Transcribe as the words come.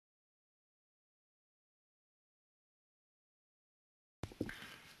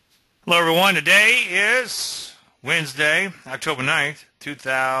Hello, everyone. Today is Wednesday, October 9th,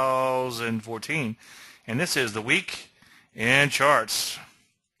 2014, and this is the Week in Charts.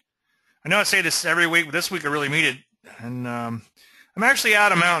 I know I say this every week, but this week I really mean it, and I'm actually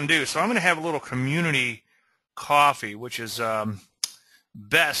out of Mountain Dew, so I'm going to have a little community coffee, which is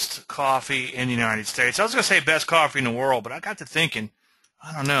best coffee in the United States. I was going to say best coffee in the world, but I got to thinking,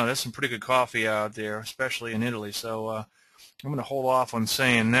 I don't know, there's some pretty good coffee out there, especially in Italy, so I'm going to hold off on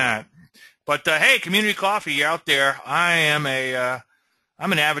saying that. But hey, community coffee out there. I'm an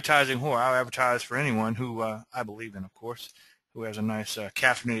advertising whore. I'll advertise for anyone who I believe in, of course, who has a nice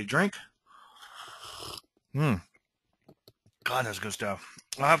caffeinated drink. God, that's good stuff.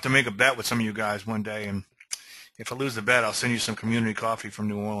 I'll have to make a bet with some of you guys one day, and if I lose the bet, I'll send you some community coffee from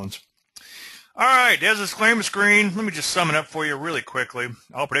New Orleans. All right, there's a disclaimer screen. Let me just sum it up for you really quickly.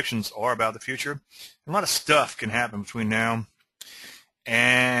 All predictions are about the future. A lot of stuff can happen between now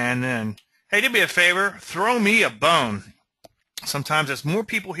and then. Hey, do me a favor, throw me a bone. Sometimes there's more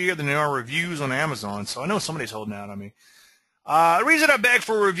people here than there are reviews on Amazon, so I know somebody's holding out on me. The reason I beg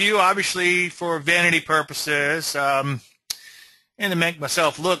for a review, obviously for vanity purposes, and to make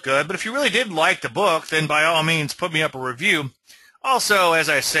myself look good, but if you really did like the book, then by all means put me up a review. Also, as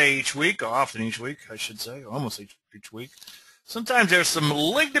I say each week, or often each week, I should say, almost each week, sometimes there's some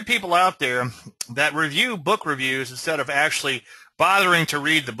malignant people out there that review book reviews instead of actually bothering to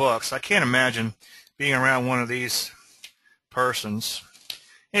read the books. I can't imagine being around one of these persons.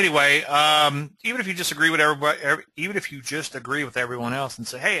 Anyway, even if you just agree with everybody, even if you just agree with everyone else and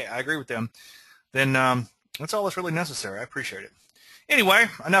say, "Hey, I agree with them," then that's all that's really necessary. I appreciate it. Anyway,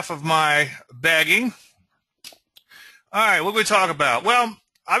 enough of my begging. All right, what are we talk about? Well,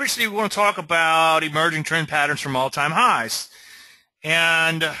 obviously, we want to talk about emerging trend patterns from all-time highs,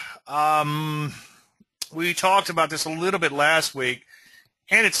 and we talked about this a little bit last week,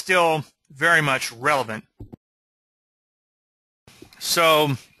 and it's still very much relevant.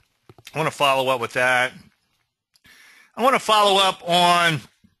 So I want to follow up with that. I want to follow up on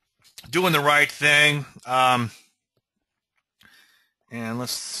doing the right thing. And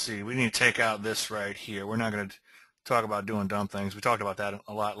let's see. We need to take out this right here. We're not going to talk about doing dumb things. We talked about that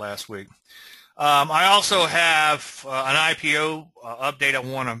a lot last week. I also have an IPO update I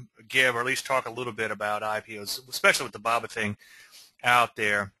want to give, or at least talk a little bit about IPOs, especially with the BABA thing out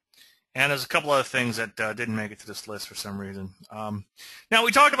there. And there's a couple other things that didn't make it to this list for some reason. Now,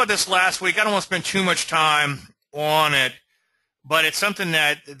 we talked about this last week. I don't want to spend too much time on it, but it's something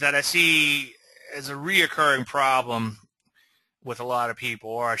that I see as a reoccurring problem with a lot of people,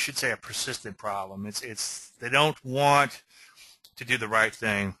 or I should say a persistent problem. It's they don't want to do the right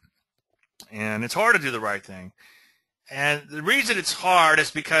thing. And it's hard to do the right thing. And the reason it's hard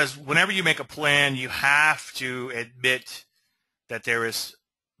is because whenever you make a plan, you have to admit that there is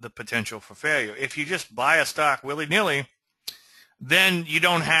the potential for failure. If you just buy a stock willy-nilly, then you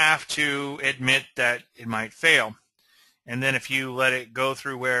don't have to admit that it might fail. And then if you let it go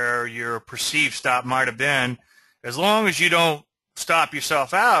through where your perceived stop might have been, as long as you don't stop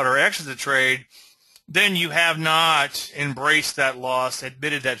yourself out or exit the trade, then you have not embraced that loss,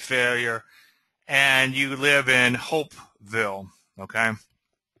 admitted that failure, and you live in Hopeville, okay?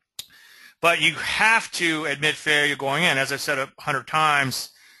 But you have to admit failure going in. As I said 100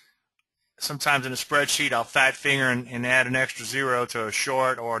 times, sometimes in a spreadsheet I'll fat finger and add an extra zero to a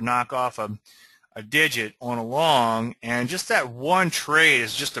short or knock off a digit on a long, and just that one trade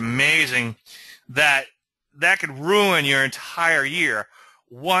is just amazing that could ruin your entire year.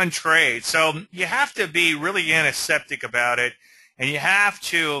 One trade. So you have to be really antiseptic about it, and you have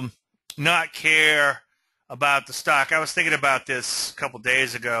to not care about the stock. I was thinking about this a couple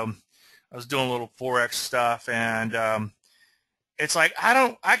days ago. I was doing a little Forex stuff, and it's like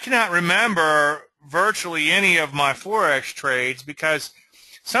I cannot remember virtually any of my Forex trades because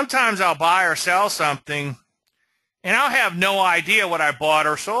sometimes I'll buy or sell something, and I'll have no idea what I bought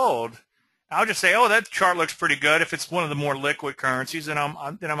or sold. I'll just say, oh, that chart looks pretty good. If it's one of the more liquid currencies, then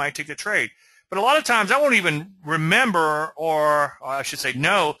I might take the trade. But a lot of times I won't even remember, or I should say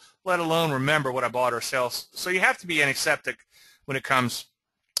no, let alone remember what I bought or sell. So you have to be antiseptic when it comes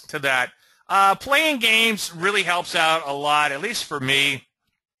to that. Playing games really helps out a lot, at least for me.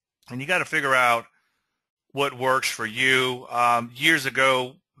 And you got to figure out what works for you. Years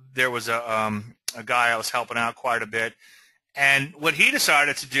ago, there was a guy I was helping out quite a bit. And what he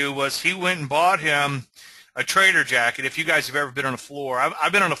decided to do was he went and bought him a trader jacket. If you guys have ever been on the floor,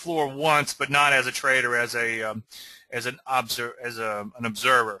 I've been on the floor once, but not as a trader, as an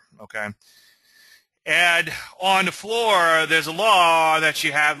observer. Okay. And on the floor, there's a law that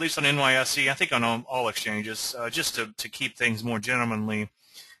you have, at least on NYSE, I think on all exchanges, just to keep things more gentlemanly,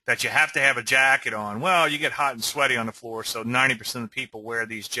 that you have to have a jacket on. Well, you get hot and sweaty on the floor, so 90% of the people wear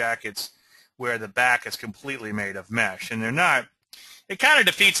these jackets where the back is completely made of mesh, and they're not. It kind of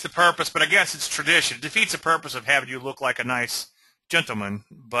defeats the purpose, but I guess it's tradition. It defeats the purpose of having you look like a nice gentleman.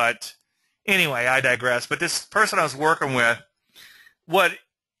 But anyway, I digress. But this person I was working with, what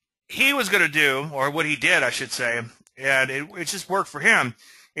he was going to do, or what he did, I should say, and it just worked for him,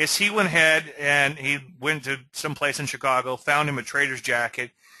 is he went ahead and he went to some place in Chicago, found him a trader's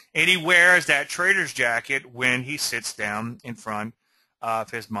jacket, and he wears that trader's jacket when he sits down in front of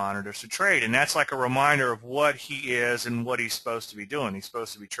his monitors to trade. And that's like a reminder of what he is and what he's supposed to be doing. He's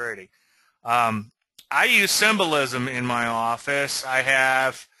supposed to be trading. I use symbolism in my office. I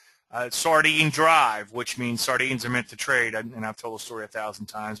have sardine drive, which means sardines are meant to trade. And I've told the story 1,000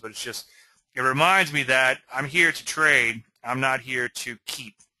 times, but it's just, it reminds me that I'm here to trade. I'm not here to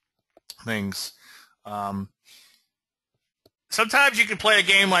keep things. Sometimes you can play a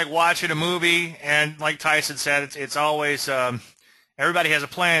game like watching a movie, and like Tyson said, it's always everybody has a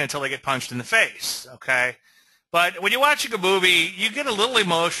plan until they get punched in the face, okay? But when you're watching a movie, you get a little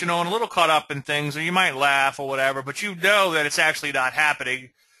emotional and a little caught up in things, or you might laugh or whatever, but you know that it's actually not happening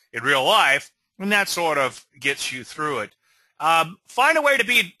in real life, and that sort of gets you through it. Find a way to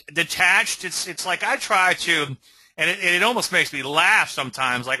be detached. It's like I try to, and it almost makes me laugh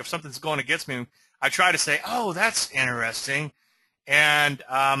sometimes, like if something's going against me, I try to say, oh, that's interesting. And,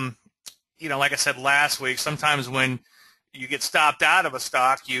 like I said last week, sometimes when you get stopped out of a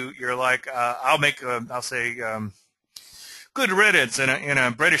stock, you're like, I'll say, good riddance in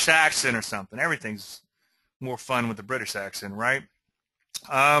a British accent or something. Everything's more fun with the British accent, right?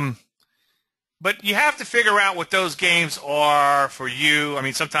 But you have to figure out what those games are for you. I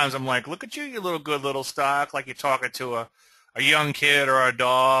mean, sometimes I'm like, look at you, you little good little stock, like you're talking to a young kid or a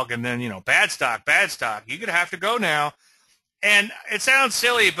dog, and then, bad stock, you're going to have to go now. And it sounds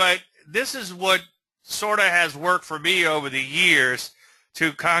silly, but this is what sort of has worked for me over the years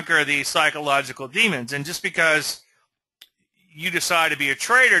to conquer these psychological demons. And just because you decide to be a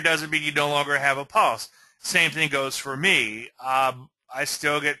trader doesn't mean you no longer have a pulse. Same thing goes for me. I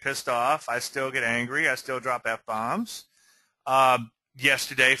still get pissed off. I still get angry. I still drop F-bombs.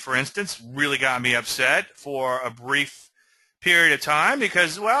 Yesterday, for instance, really got me upset for a brief period of time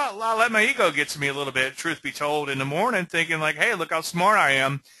because, well, I'll let my ego get to me a little bit, truth be told, in the morning, thinking like, hey, look how smart I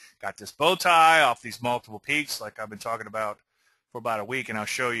am. Got this bow tie off these multiple peaks like I've been talking about for about a week, and I'll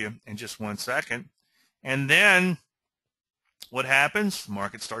show you in just 1 second. And then what happens? The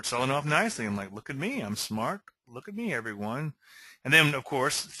market starts selling off nicely. I'm like, look at me. I'm smart. Look at me, everyone. And then, of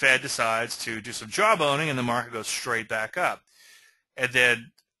course, the Fed decides to do some jawboning, and the market goes straight back up. And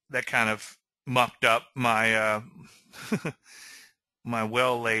then that kind of mucked up my my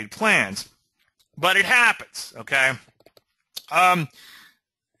well-laid plans. But it happens, okay?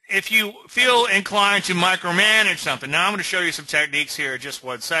 If you feel inclined to micromanage something, now I'm going to show you some techniques here in just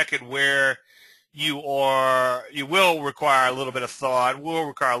 1 second where you will require a little bit of thought, will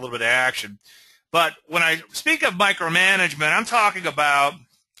require a little bit of action. But when I speak of micromanagement, I'm talking about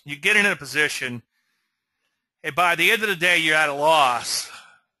you get in a position, and by the end of the day, you're at a loss,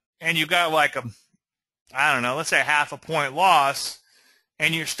 and you got like let's say half a point loss,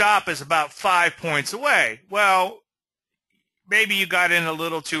 and your stop is about 5 points away. Well, maybe you got in a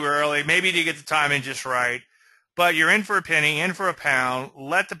little too early. Maybe you didn't get the timing just right. But you're in for a penny, in for a pound.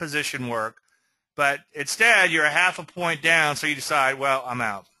 Let the position work. But instead, you're a half a point down, so you decide, well, I'm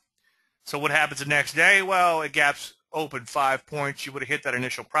out. So what happens the next day? Well, it gaps open 5 points. You would have hit that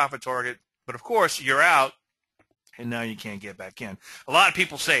initial profit target. But, of course, you're out, and now you can't get back in. A lot of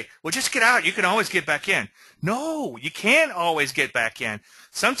people say, well, just get out. You can always get back in. No, you can't always get back in.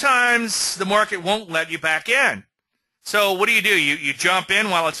 Sometimes the market won't let you back in. So what do? You jump in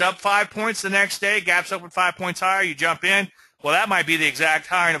while it's up 5 points the next day, gaps open 5 points higher, you jump in. Well, that might be the exact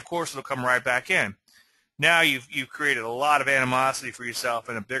high, and of course it'll come right back in. Now you've created a lot of animosity for yourself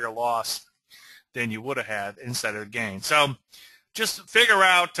and a bigger loss than you would have had instead of a gain. So just figure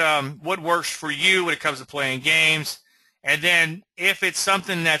out what works for you when it comes to playing games, and then if it's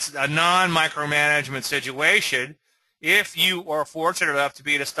something that's a non-micromanagement situation, if you are fortunate enough to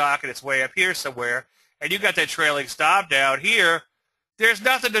be in a stock and it's way up here somewhere, and you got that trailing stop down here, there's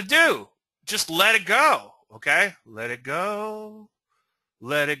nothing to do. Just let it go, okay? Let it go.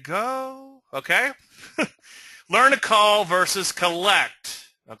 Let it go, okay? Learn to call versus collect,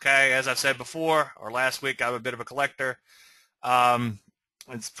 okay? As I've said before, or last week, I'm a bit of a collector.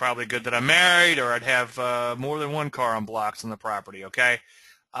 It's probably good that I'm married, or I'd have more than one car on blocks on the property, okay?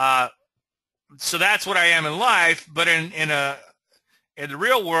 So that's what I am in life, but in the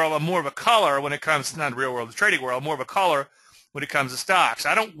real world, I'm more of a color when it comes to, not the real world, the trading world, I'm more of a color when it comes to stocks.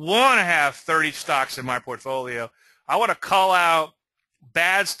 I don't want to have 30 stocks in my portfolio. I want to call out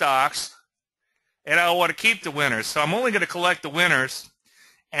bad stocks, and I want to keep the winners. So I'm only going to collect the winners,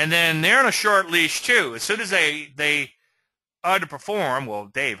 and then they're on a short leash too. As soon as they underperform, well,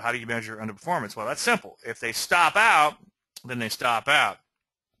 Dave, how do you measure underperformance? Well, that's simple. If they stop out, then they stop out.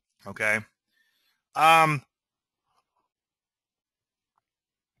 Okay. I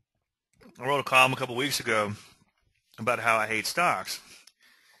wrote a column a couple weeks ago about how I hate stocks.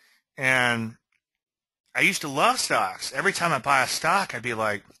 And I used to love stocks. Every time I buy a stock, I'd be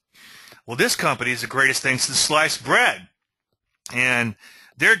like, well, this company is the greatest thing since sliced bread. And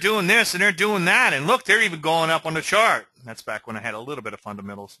they're doing this and they're doing that. And look, they're even going up on the chart. That's back when I had a little bit of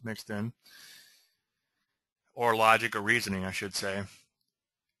fundamentals mixed in. Or logic or reasoning, I should say.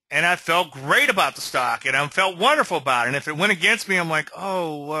 And I felt great about the stock, and I felt wonderful about it. And if it went against me, I'm like,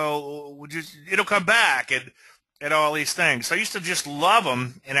 oh, well, it'll come back, and all these things. So I used to just love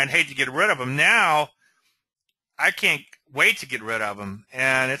them, and I'd hate to get rid of them. Now, I can't wait to get rid of them.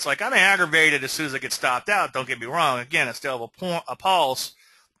 And it's like I'm aggravated as soon as I get stopped out. Don't get me wrong. Again, I still have a pulse.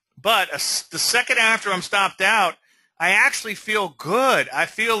 But the second after I'm stopped out, I actually feel good. I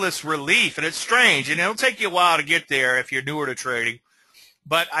feel this relief, and it's strange. And it'll take you a while to get there if you're newer to trading.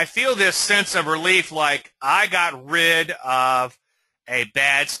 But I feel this sense of relief, like I got rid of a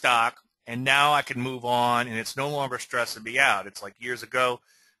bad stock, and now I can move on, and it's no longer stressing me out. It's like years ago,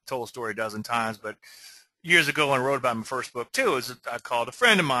 I told the story a dozen times, but years ago when I wrote about my first book too, I called a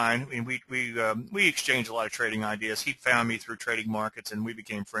friend of mine, and we exchanged a lot of trading ideas. He found me through Trading Markets, and we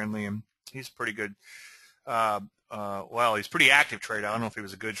became friendly, and he's pretty good. Well, he's a pretty active trader. I don't know if he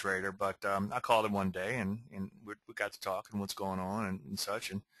was a good trader, but I called him one day, and we got to talking what's going on and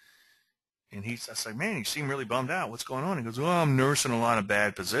such. And I was like, man, you seem really bummed out. What's going on? He goes, well, I'm nursing a lot of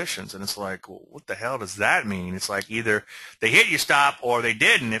bad positions. And it's like, well, what the hell does that mean? It's like either they hit you stop or they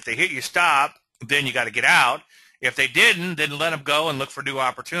didn't. If they hit you stop, then you got to get out. If they didn't, then let them go and look for new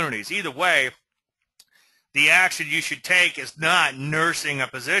opportunities. Either way, the action you should take is not nursing a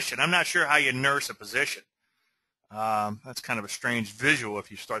position. I'm not sure how you nurse a position. That's kind of a strange visual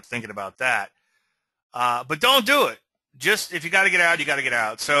if you start thinking about that. But don't do it. Just if you got to get out, you got to get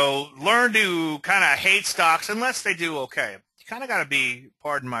out. So learn to kind of hate stocks unless they do okay. You kind of got to be,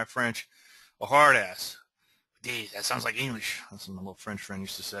 pardon my French, a hard ass. Geez, that sounds like English. That's what my little French friend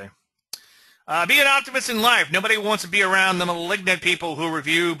used to say. Be an optimist in life. Nobody wants to be around the malignant people who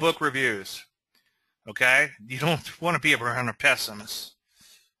review book reviews. Okay? You don't want to be around a pessimist.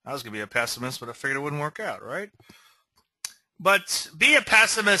 I was going to be a pessimist, but I figured it wouldn't work out, right? But be a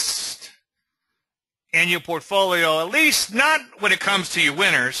pessimist in your portfolio, at least not when it comes to your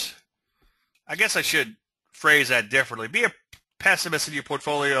winners. I guess I should phrase that differently. Be a pessimist in your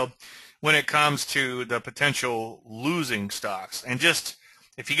portfolio when it comes to the potential losing stocks. And just,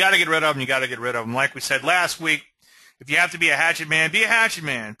 if you got to get rid of them, you got to get rid of them. Like we said last week, if you have to be a hatchet man, be a hatchet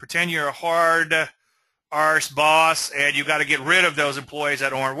man. Pretend you're a hard arse boss, and you got to get rid of those employees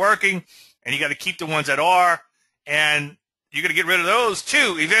that aren't working, and you got to keep the ones that are, and you're going to get rid of those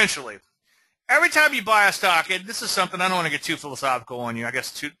too eventually. Every time you buy a stock, and this is something I don't want to get too philosophical on you. I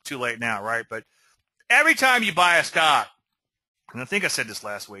guess too late now, right? But every time you buy a stock, and I think I said this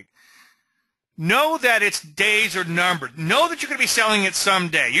last week, know that its days are numbered. Know that you're going to be selling it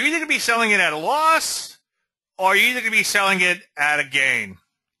someday. You're either going to be selling it at a loss, or you're either going to be selling it at a gain.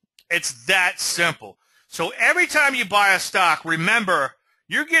 It's that simple. So every time you buy a stock, remember,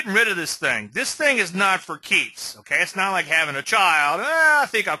 you're getting rid of this thing. This thing is not for keeps, okay? It's not like having a child. I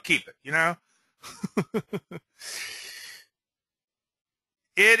think I'll keep it, you know?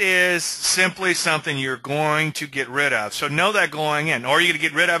 It is simply something you're going to get rid of. So know that going in. Or you're going to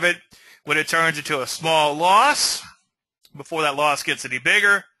get rid of it when it turns into a small loss, before that loss gets any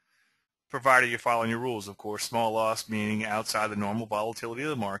bigger, provided you're following your rules, of course. Small loss meaning outside the normal volatility of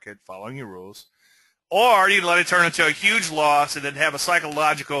the market, following your rules. Or you let it turn into a huge loss and then have a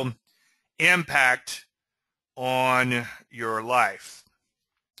psychological impact on your life.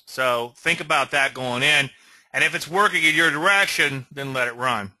 So think about that going in. And if it's working in your direction, then let it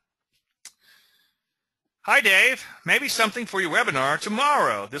run. Hi, Dave. Maybe something for your webinar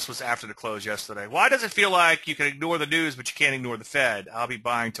tomorrow. This was after the close yesterday. Why does it feel like you can ignore the news, but you can't ignore the Fed? I'll be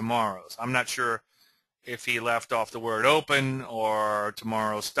buying tomorrow's. I'm not sure if he left off the word open or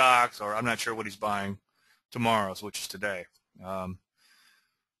tomorrow's stocks, or I'm not sure what he's buying tomorrow's, which is today.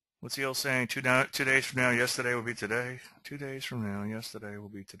 What's the old saying? 2 days from now, yesterday will be today. 2 days from now, yesterday will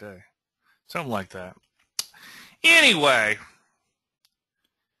be today. Something like that. Anyway,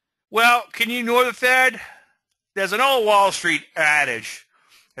 well, can you ignore the Fed? There's an old Wall Street adage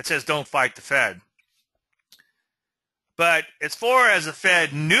that says don't fight the Fed. But as far as the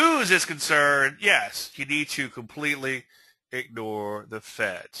Fed news is concerned, yes, you need to completely ignore the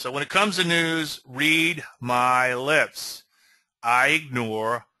Fed. So when it comes to news, read my lips. I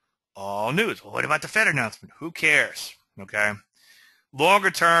ignore all news. Well, what about the Fed announcement? Who cares? Okay. Longer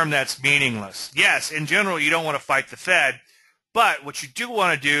term, that's meaningless. Yes, in general, you don't want to fight the Fed, but what you do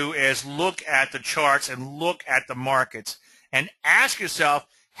want to do is look at the charts and look at the markets and ask yourself,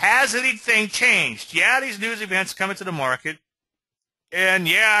 has anything changed? Yeah, these news events come into the market, and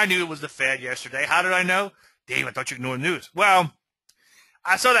yeah, I knew it was the Fed yesterday. How did I know? Dave, I thought you ignored the news. Well,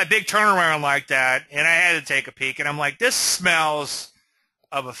 I saw that big turnaround like that, and I had to take a peek, and I'm like, this smells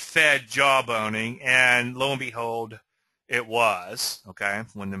of a Fed jawboning, and lo and behold, it was, okay,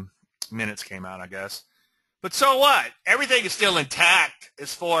 when the minutes came out, I guess. But so what? Everything is still intact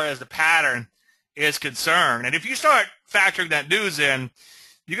as far as the pattern is concerned. And if you start factoring that news in,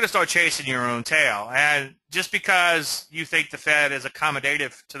 you're going to start chasing your own tail. And just because you think the Fed is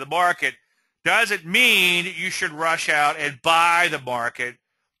accommodative to the market doesn't mean you should rush out and buy the market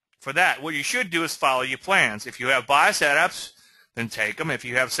for that. What you should do is follow your plans. If you have buy setups, then take them. If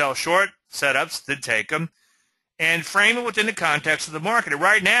you have sell short setups, then take them. And frame it within the context of the market. And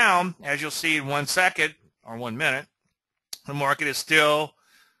right now, as you'll see in 1 second or 1 minute, the market is still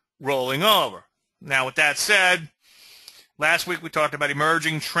rolling over. Now, with that said, last week we talked about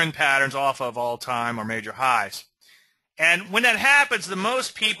emerging trend patterns off of all-time or major highs. And when that happens, the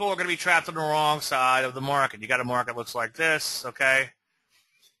most people are going to be trapped on the wrong side of the market. You got a market that looks like this, okay?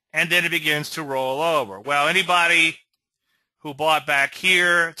 And then it begins to roll over. Well, anybody who bought back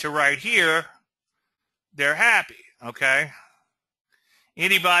here to right here, they're happy, okay?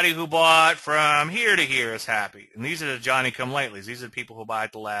 Anybody who bought from here to here is happy. And these are the Johnny-come-latelys. These are the people who buy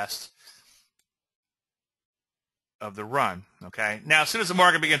at the last of the run, okay? Now, as soon as the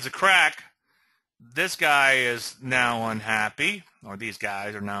market begins to crack, this guy is now unhappy, or these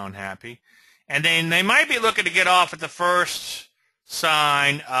guys are now unhappy. And then they might be looking to get off at the first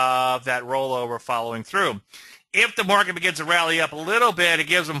sign of that rollover following through. If the market begins to rally up a little bit, it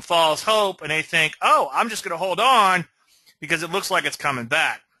gives them false hope, and they think, oh, I'm just going to hold on because it looks like it's coming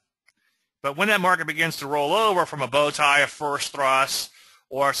back. But when that market begins to roll over from a bow tie, a first thrust,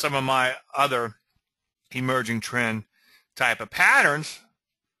 or some of my other emerging trend type of patterns,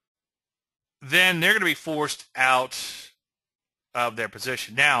 then they're going to be forced out of their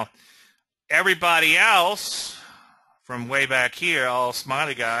position. Now, everybody else from way back here, all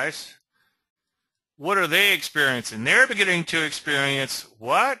smiley guys, what are they experiencing? They're beginning to experience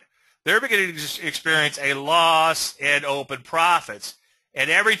what? They're beginning to experience a loss in open profits. And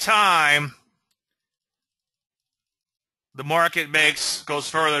every time the market goes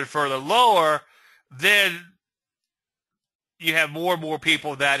further and further lower, then you have more and more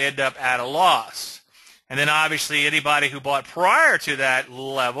people that end up at a loss. And then obviously anybody who bought prior to that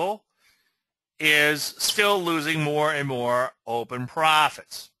level is still losing more and more open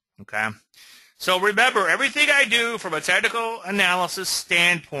profits, okay? So remember, everything I do from a technical analysis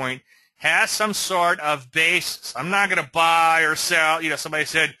standpoint has some sort of basis. I'm not going to buy or sell. You know, somebody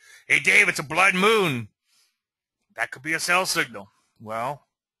said, hey, Dave, it's a blood moon. That could be a sell signal. Well,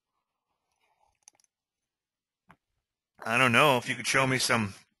 I don't know. If you could show me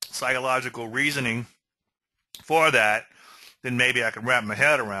some psychological reasoning for that, then maybe I could wrap my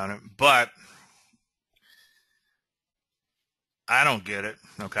head around it. But I don't get it,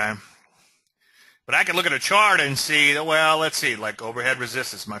 okay? But I can look at a chart and see, well, let's see, like overhead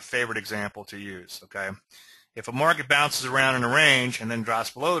resistance, my favorite example to use, okay? If a market bounces around in a range and then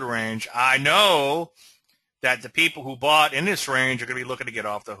drops below the range, I know that the people who bought in this range are going to be looking to get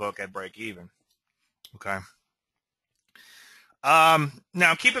off the hook at break even, okay?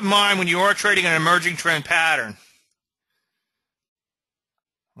 Now, keep in mind when you are trading an emerging trend pattern,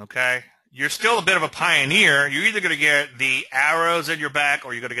 okay, you're still a bit of a pioneer. You're either going to get the arrows in your back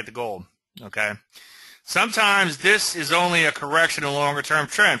or you're going to get the gold. Okay. Sometimes this is only a correction in longer-term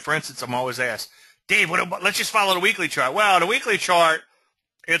trend. For instance, I'm always asked, Dave, let's just follow the weekly chart. Well, the weekly chart,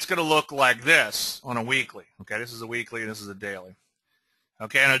 it's going to look like this on a weekly. Okay, this is a weekly and this is a daily.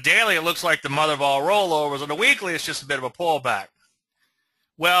 Okay, on a daily, it looks like the mother of all rollovers. On the weekly, it's just a bit of a pullback.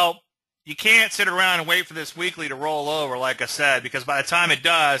 Well, you can't sit around and wait for this weekly to roll over, like I said, because by the time it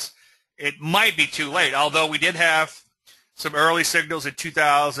does, it might be too late. Although we did have some early signals in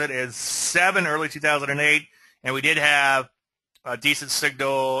 2007, early 2008, and we did have a decent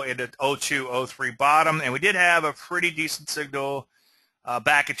signal in the 02, 03 bottom, and we did have a pretty decent signal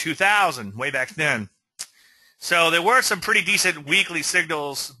back in 2000, way back then. So there were some pretty decent weekly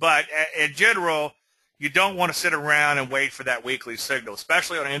signals, but in general, you don't want to sit around and wait for that weekly signal,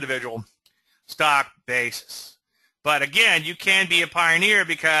 especially on an individual stock basis. But again, you can be a pioneer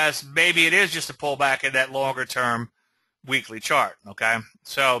because maybe it is just a pullback in that longer term weekly chart, okay?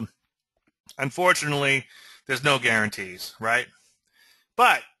 So unfortunately, there's no guarantees, right?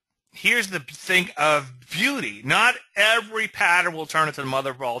 But here's the thing of beauty. Not every pattern will turn into the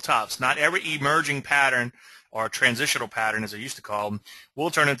mother of all tops. Not every emerging pattern or transitional pattern, as I used to call them,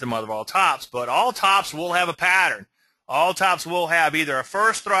 will turn into the mother of all tops. But all tops will have a pattern. All tops will have either a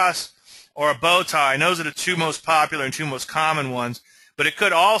first thrust or a bow tie. And those are the two most popular and two most common ones. But it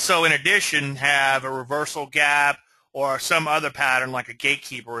could also, in addition, have a reversal gap or some other pattern like a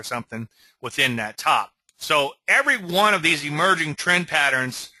gatekeeper or something within that top. So every one of these emerging trend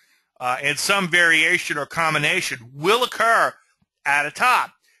patterns in some variation or combination will occur at a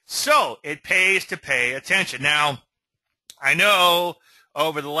top. So it pays to pay attention. Now, I know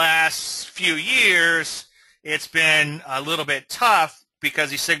over the last few years it's been a little bit tough because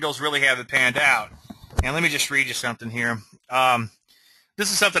these signals really haven't panned out. And let me just read you something here.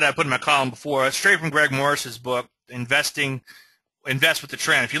 This is something I put in my column before. It's straight from Greg Morris's book, Invest with the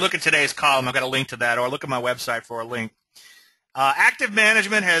Trend. If you look at today's column, I've got a link to that, or look at my website for a link. Active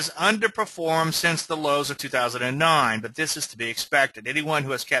management has underperformed since the lows of 2009, but this is to be expected. Anyone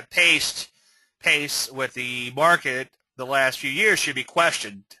who has kept pace with the market the last few years should be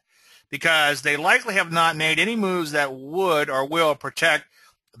questioned because they likely have not made any moves that would or will protect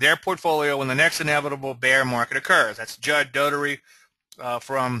their portfolio when the next inevitable bear market occurs. That's Judd Dougherty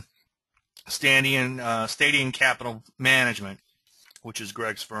from Stadium Capital Management, which is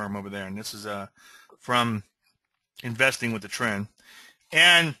Greg's firm over there. And this is from Investing with the Trend.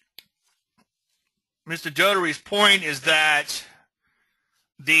 And Mr. Dougherty's point is that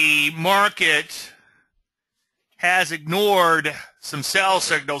the market has ignored some sell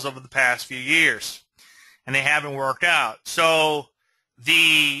signals over the past few years, and they haven't worked out. So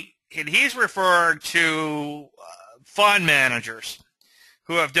he's referred to fund managers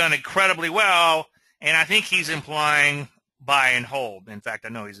who have done incredibly well, and I think he's implying buy and hold. In fact, I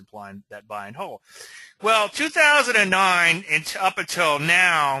know he's implying that buy and hold. Well, 2009 and up until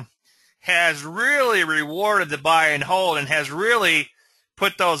now has really rewarded the buy and hold and has really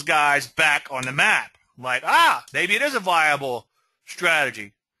put those guys back on the map. Like, maybe it is a viable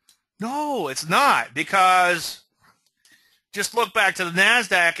strategy. No, it's not, because just look back to the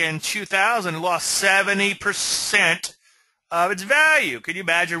NASDAQ in 2000, it lost 70% of its value. Can you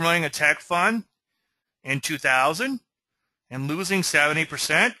imagine running a tech fund in 2000 and losing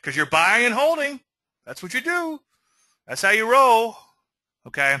 70% because you're buying and holding? That's what you do. That's how you roll.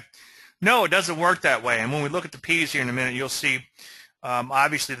 Okay? No, it doesn't work that way. And when we look at the P's here in a minute, you'll see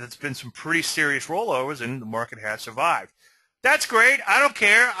obviously there's been some pretty serious rollovers, and the market has survived. That's great. I don't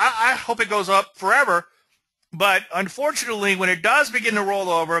care. I hope it goes up forever. But unfortunately, when it does begin to roll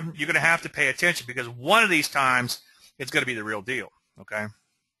over, you're going to have to pay attention because one of these times it's going to be the real deal. Okay?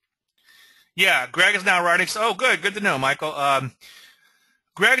 Yeah, Greg is now writing. Oh, good. Good to know, Michael.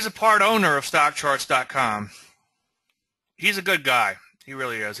 Greg is a part owner of StockCharts.com. He's a good guy. He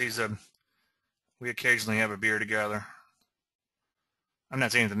really is. We occasionally have a beer together. I'm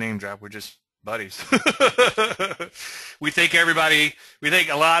not saying it's a name drop. We're just buddies. we think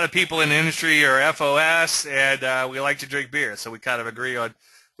a lot of people in the industry are FOS, and we like to drink beer. So we kind of agree on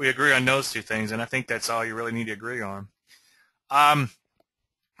those two things, and I think that's all you really need to agree on. I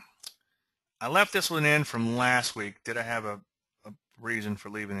left this one in from last week. Did I have a reason for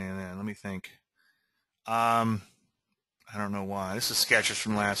leaving it in? Let me think. I don't know why. This is sketches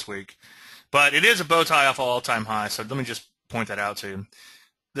from last week. But it is a bow tie off an all-time high, so let me just point that out to you.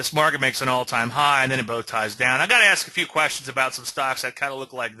 This market makes an all-time high, and then it bow ties down. I got to ask a few questions about some stocks that kind of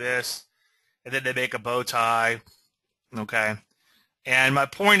look like this, and then they make a bow tie. Okay? And my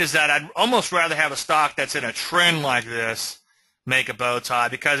point is that I'd almost rather have a stock that's in a trend like this make a bow tie,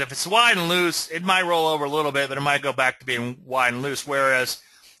 because if it's wide and loose, it might roll over a little bit, but it might go back to being wide and loose. Whereas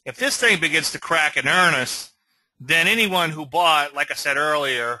if this thing begins to crack in earnest, then anyone who bought, like I said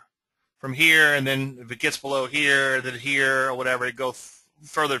earlier, from here, and then if it gets below here, then here, or whatever, it go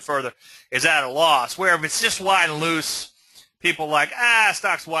further and further, is at a loss. Where if it's just wide and loose, people are like,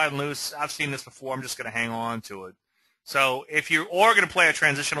 stock's wide and loose. I've seen this before. I'm just going to hang on to it. So if you are going to play a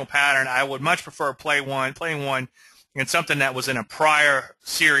transitional pattern, I would much prefer playing one in something that was in a prior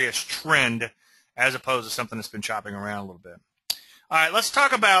serious trend as opposed to something that's been chopping around a little bit. All right, let's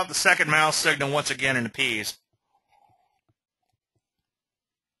talk about the second mouse signal once again in the P's.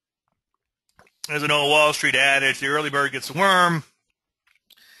 There's an old Wall Street adage, the early bird gets the worm,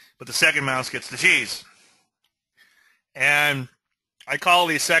 but the second mouse gets the cheese. And I call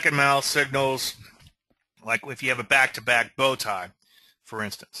these second mouse signals like if you have a back-to-back bow tie, for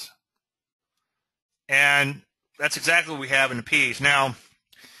instance. And that's exactly what we have in the P's. Now,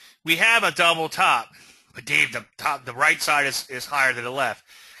 we have a double top, but Dave, the right side is higher than the left,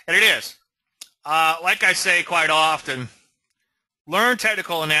 and it is. Like I say quite often, learn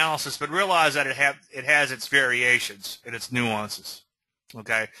technical analysis, but realize that it has its variations and its nuances.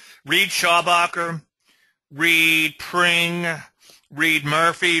 Okay, read Schaubacher, read Pring, read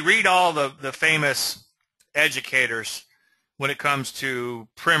Murphy, read all the famous educators when it comes to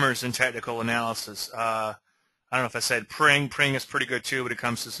primers in technical analysis. I don't know if I said Pring. Pring is pretty good too when it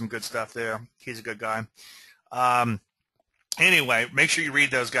comes to some good stuff there. He's a good guy. Anyway, make sure you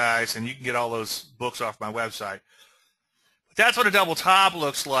read those guys, and you can get all those books off my website. But that's what a double top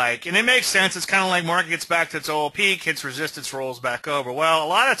looks like, and it makes sense. It's kind of like market gets back to its old peak, hits resistance, rolls back over. Well, a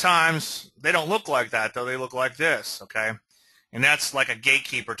lot of times they don't look like that, though. They look like this, okay? And that's like a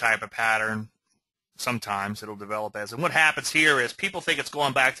gatekeeper type of pattern. Sometimes it'll develop as. And what happens here is people think it's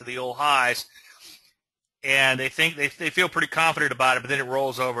going back to the old highs, and they think they feel pretty confident about it, but then it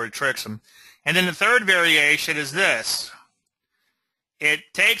rolls over and tricks them. And then the third variation is this. It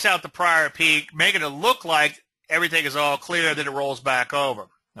takes out the prior peak, making it look like everything is all clear, then it rolls back over,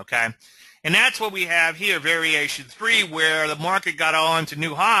 okay? And that's what we have here, variation 3, where the market got on to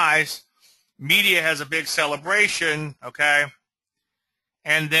new highs. Media has a big celebration, okay?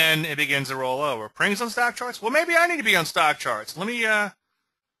 And then it begins to roll over. Pring's on stock charts? Well, maybe I need to be on stock charts. Let me, I'll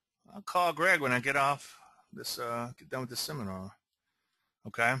call Greg when I get off this, get done with this seminar,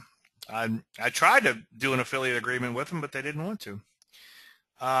 okay? I tried to do an affiliate agreement with them, but they didn't want to.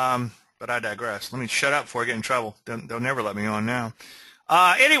 But I digress. Let me shut up before I get in trouble. They'll never let me on now.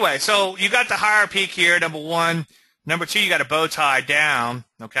 Anyway, so you got the higher peak here, number one. Number two, you got a bow tie down,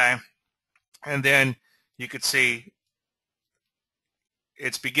 okay? And then you could see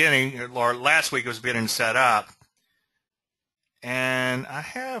it's beginning, or last week it was beginning to set up. And I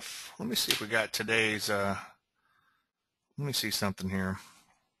have, let me see if we got today's, let me see something here.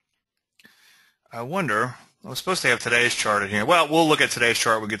 I wonder, I was supposed to have today's chart in here. Well, we'll look at today's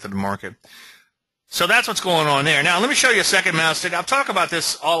chart when we get to the market. So that's what's going on there. Now, let me show you a second mouse. I'll talk about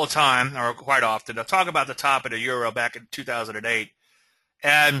this all the time, or quite often. I'll talk about the top of the euro back in 2008.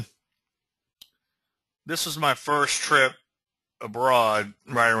 And this was my first trip abroad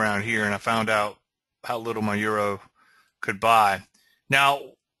right around here, and I found out how little my euro could buy. Now,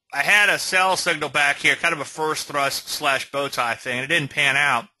 I had a sell signal back here, kind of a first thrust / bow tie thing. It didn't pan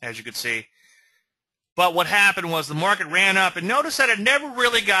out, as you could see. But what happened was the market ran up, and notice that it never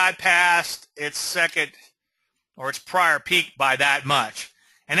really got past its second or its prior peak by that much.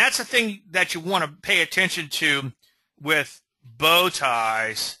 And that's the thing that you want to pay attention to with bow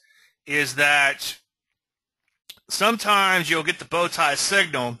ties, is that sometimes you'll get the bow tie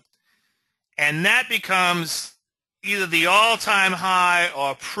signal, and that becomes either the all-time high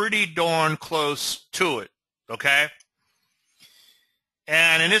or pretty darn close to it, okay?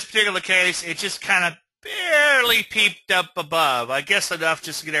 And in this particular case, it just kind of barely peeped up above. I guess enough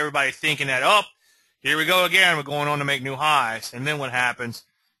just to get everybody thinking that, oh, here we go again. We're going on to make new highs. And then what happens?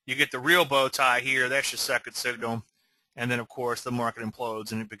 You get the real bow tie here. That's your second signal. And then, of course, the market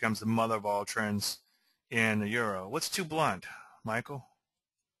implodes, and it becomes the mother of all trends in the euro. What's too blunt, Michael?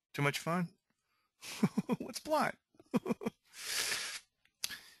 Too much fun? What's blunt?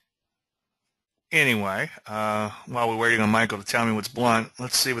 Anyway, while we're waiting on Michael to tell me what's blunt,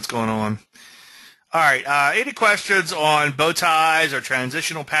 let's see what's going on. All right, any questions on bow ties or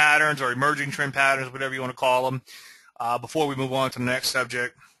transitional patterns or emerging trend patterns, whatever you want to call them, before we move on to the next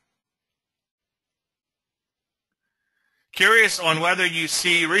subject? Curious on whether you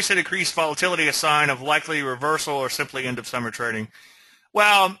see recent increased volatility a sign of likely reversal or simply end of summer trading.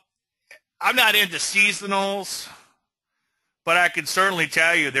 Well, I'm not into seasonals, but I can certainly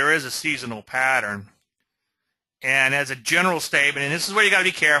tell you there is a seasonal pattern. And as a general statement, and this is where you got to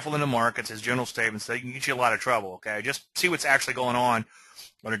be careful in the markets, as general statements, they can get you a lot of trouble, okay? Just see what's actually going on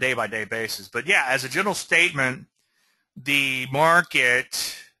a day-by-day basis. But yeah, as a general statement, the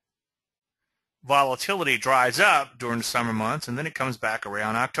market volatility dries up during the summer months, and then it comes back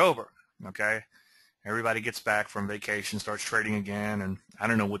around October, okay? Everybody gets back from vacation, starts trading again, and I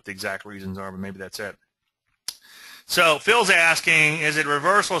don't know what the exact reasons are, but maybe that's it. So Phil's asking, is it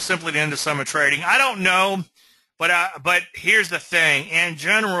reversal simply the end of summer trading? I don't know, but here's the thing. In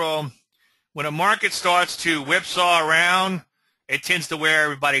general, when a market starts to whipsaw around, it tends to wear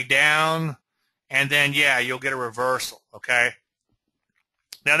everybody down, and then, yeah, you'll get a reversal, okay?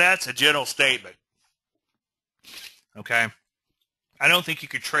 Now, that's a general statement, okay? I don't think you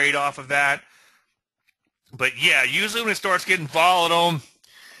could trade off of that. But, yeah, usually when it starts getting volatile,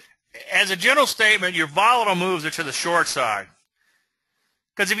 as a general statement, your volatile moves are to the short side.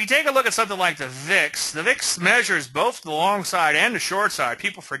 Because if you take a look at something like the VIX measures both the long side and the short side.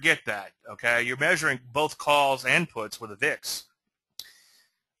 People forget that, okay? You're measuring both calls and puts with a VIX.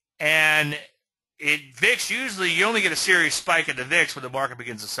 And VIX, usually you only get a serious spike at the VIX when the market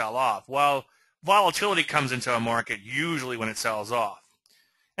begins to sell off. Well, volatility comes into a market usually when it sells off.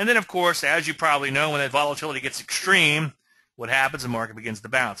 And then, of course, as you probably know, when that volatility gets extreme, what happens? The market begins to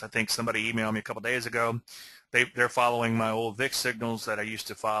bounce. I think somebody emailed me a couple days ago. They're following my old VIX signals that I used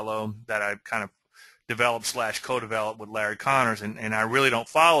to follow, that I kind of developed / co-developed with Larry Connors, and I really don't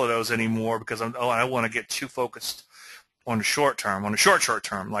follow those anymore because I don't want to get too focused on the short term, on the short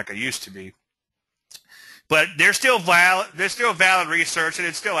term, like I used to be. But they're still valid. There's still valid research, and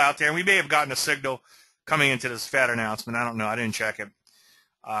it's still out there. And we may have gotten a signal coming into this Fed announcement. I don't know. I didn't check it.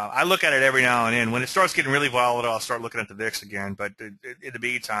 I look at it every now and then. When it starts getting really volatile, I'll start looking at the VIX again. But in the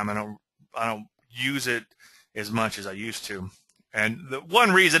meantime, I don't use it as much as I used to. And the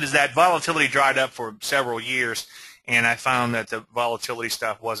one reason is that volatility dried up for several years, and I found that the volatility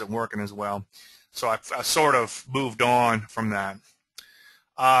stuff wasn't working as well. So I sort of moved on from that.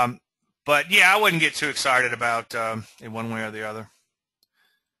 But yeah, I wouldn't get too excited about in one way or the other.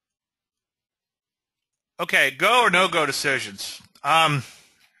 Okay, go or no-go decisions.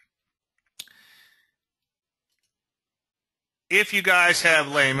 If you guys have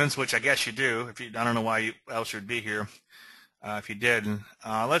layman's, which I guess you do, I don't know why else you'd be here if you didn't.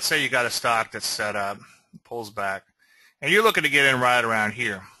 Let's say you got a stock that's set up, pulls back, and you're looking to get in right around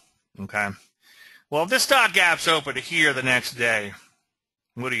here. Okay. Well, if this stock gap's open to here the next day,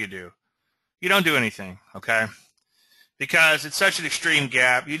 what do? You don't do anything, okay? Because it's such an extreme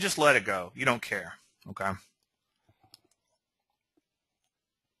gap, you just let it go. You don't care, okay?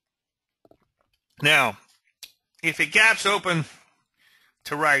 Now, if it gaps open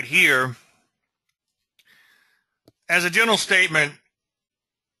to right here, as a general statement,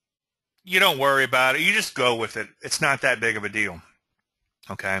 you don't worry about it. You just go with it. It's not that big of a deal,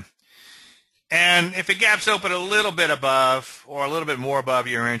 okay? And if it gaps open a little bit above or a little bit more above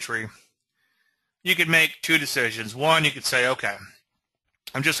your entry, you could make two decisions. One, you could say, okay,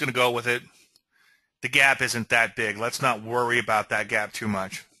 I'm just going to go with it. The gap isn't that big. Let's not worry about that gap too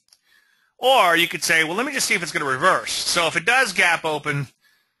much. Or you could say, well, let me just see if it's going to reverse. So if it does gap open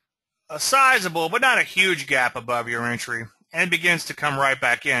a sizable but not a huge gap above your entry and begins to come right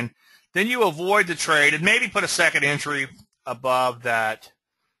back in, then you avoid the trade and maybe put a second entry above that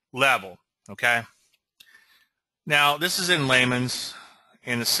level, okay? Now, this is in layman's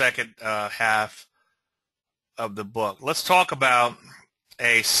in the second half of the book. Let's talk about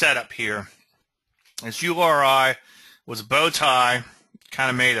a setup here. This URI was a bow tie, kind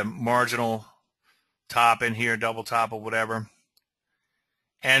of made a marginal top in here, double top or whatever.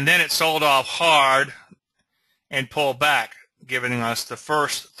 And then it sold off hard and pulled back, giving us the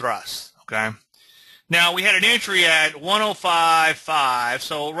first thrust, okay? Now, we had an entry at 105.5,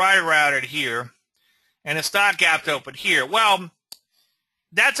 so right around it here, and the stock gapped open here. Well,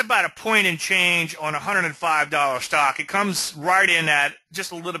 that's about a point and change on a $105 stock. It comes right in at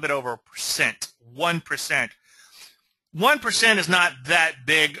just a little bit over 1%. 1% is not that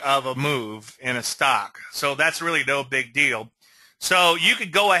big of a move in a stock, so that's really no big deal. So you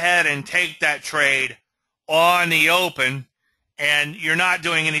could go ahead and take that trade on the open, and you're not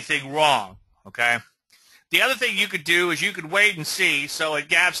doing anything wrong, okay? The other thing you could do is you could wait and see. So it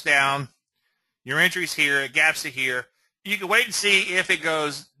gaps down. Your entry's here. It gaps to here. You can wait and see if it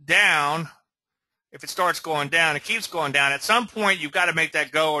goes down. If it starts going down, it keeps going down. At some point, you've got to make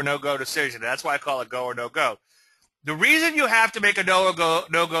that go or no-go decision. That's why I call it go or no-go. The reason you have to make a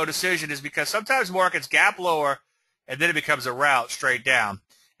no-go decision is because sometimes markets gap lower, and then it becomes a route straight down.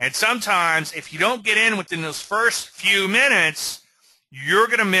 And sometimes, if you don't get in within those first few minutes, you're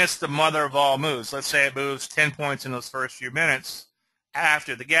going to miss the mother of all moves. Let's say it moves 10 points in those first few minutes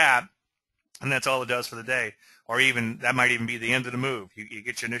after the gap, and that's all it does for the day. Or even that might even be the end of the move. You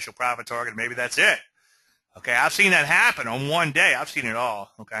get your initial profit target, and maybe that's it. Okay, I've seen that happen on one day. I've seen it all.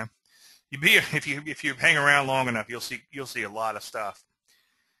 Okay, if you hang around long enough, you'll see a lot of stuff.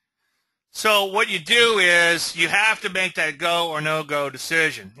 So what you do is you have to make that go or no go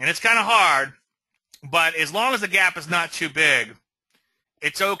decision, and it's kind of hard. But as long as the gap is not too big,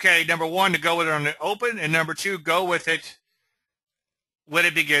 it's okay. Number one, to go with it on the open, and number two, go with it when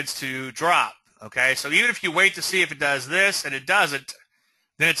it begins to drop. Okay, so even if you wait to see if it does this and it doesn't,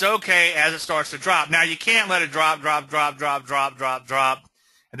 then it's okay as it starts to drop. Now, you can't let it drop,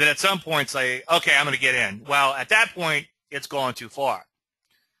 and then at some point say, okay, I'm going to get in. Well, at that point, it's gone too far.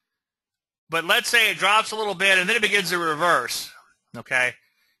 But let's say it drops a little bit and then it begins to reverse. Okay,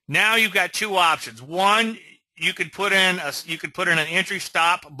 now you've got two options. One, you could put in an entry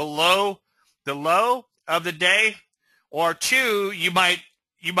stop below the low of the day, or two, you might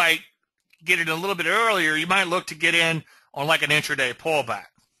get it a little bit earlier. You might look to get in on like an intraday pullback.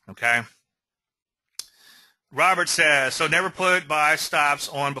 Okay. Robert says, so never put buy stops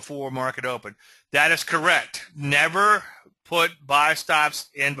on before market open. That is correct. Never put buy stops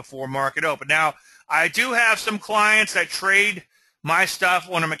in before market open. Now, I do have some clients that trade my stuff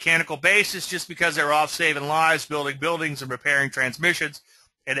on a mechanical basis just because they're off saving lives, building buildings, and repairing transmissions,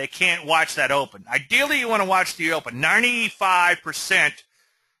 and they can't watch that open. Ideally, you want to watch the open. 95%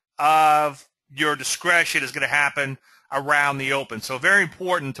 of your discretion is going to happen around the open. So very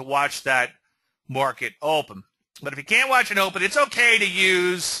important to watch that market open. But if you can't watch an open, it's okay to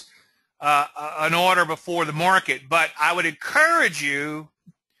use an order before the market. But I would encourage you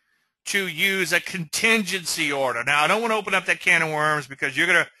to use a contingency order. Now, I don't want to open up that can of worms because you're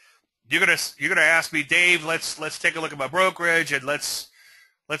gonna ask me, Dave, let's take a look at my brokerage and let's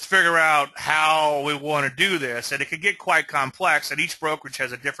figure out how we want to do this. And it can get quite complex, and each brokerage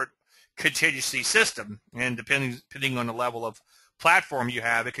has a different contingency system, and depending on the level of platform you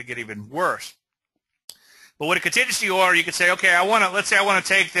have, it could get even worse. But with a contingency order, you could say, okay, let's say I want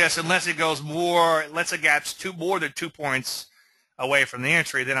to take this unless it goes let's say gap's more than 2 points away from the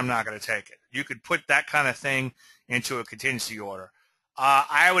entry, then I'm not going to take it. You could put that kind of thing into a contingency order.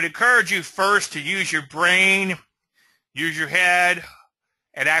 I would encourage you first to use your brain, use your head,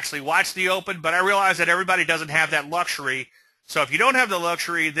 and actually watch the open. But I realize that everybody doesn't have that luxury. So if you don't have the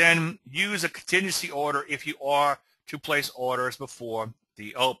luxury, then use a contingency order if you are to place orders before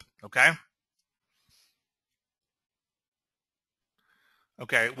the open, okay?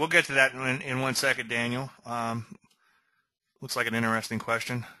 Okay, we'll get to that in 1 second, Daniel. Looks like an interesting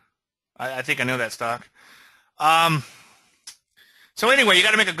question. I think I know that stock. So anyway, you got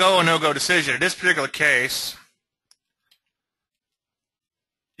to make a go or no-go decision. In this particular case,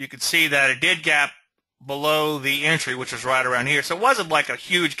 you can see that it did gap below the entry, which was right around here. So it wasn't like a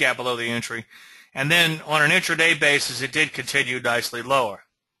huge gap below the entry. And then on an intraday basis, it did continue nicely lower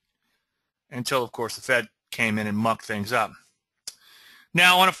until, of course, the Fed came in and mucked things up.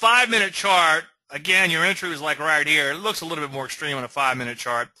 Now, on a 5-minute chart, again, your entry was like right here. It looks a little bit more extreme on a 5-minute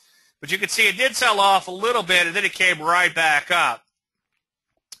chart. But you can see it did sell off a little bit, and then it came right back up.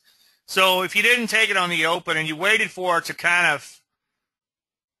 So if you didn't take it on the open and you waited for it to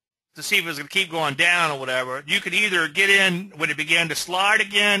see if it was going to keep going down or whatever, you could either get in when it began to slide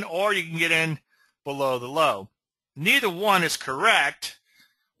again, or you can get in below the low. Neither one is correct.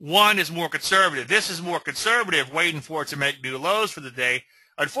 One is more conservative. This is more conservative, waiting for it to make new lows for the day.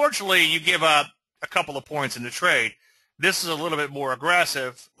 Unfortunately, you give up a couple of points in the trade. This is a little bit more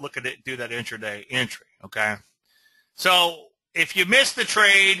aggressive. Look at it, do that intraday entry, okay? So if you missed the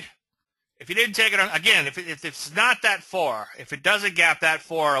trade, if you didn't take it on, again, if it's not that far, if it doesn't gap that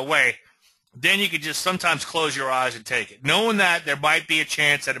far away, then you could just sometimes close your eyes and take it, knowing that there might be a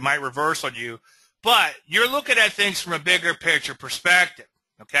chance that it might reverse on you. But you're looking at things from a bigger picture perspective,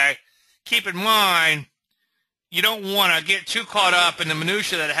 okay? Keep in mind, you don't want to get too caught up in the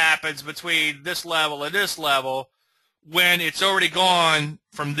minutia that happens between this level and this level when it's already gone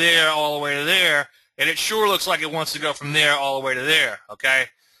from there all the way to there, and it sure looks like it wants to go from there all the way to there, okay?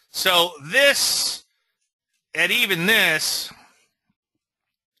 So this, and even this,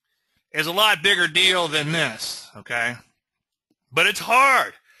 is a lot bigger deal than this, okay? But it's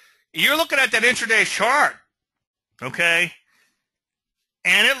hard. You're looking at that intraday chart, okay?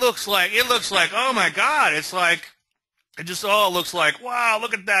 And it looks like, oh my God, it's like, it just all looks like, wow,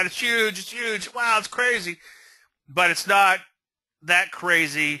 look at that, it's huge, wow, it's crazy. But it's not that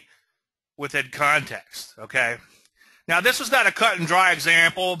crazy within context, okay? Now, this was not a cut and dry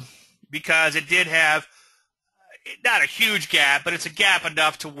example because it did have, not a huge gap, but it's a gap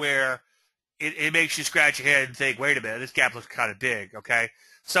enough to where it makes you scratch your head and think, wait a minute, this gap looks kind of big, okay?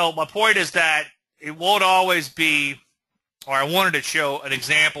 So my point is that it won't always be, or I wanted to show an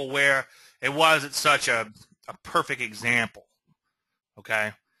example where it wasn't such a perfect example,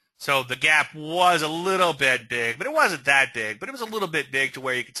 okay? So the gap was a little bit big, but it wasn't that big, but it was a little bit big to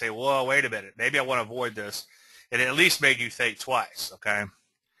where you could say, whoa, wait a minute, maybe I want to avoid this. And it at least made you think twice, okay?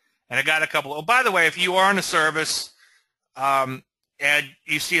 And I got a couple. Oh, by the way, if you are in a service and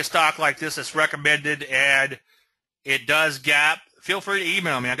you see a stock like this that's recommended and it does gap, feel free to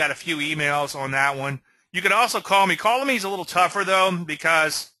email me. I got a few emails on that one. You can also call me. Calling me is a little tougher, though,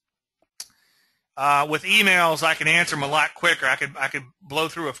 because with emails, I can answer them a lot quicker. I could blow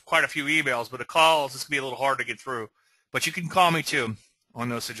through quite a few emails, but the calls, it's going to be a little hard to get through. But you can call me, too, on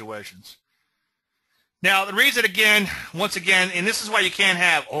those situations. Now, the reason, again, once again, and this is why you can't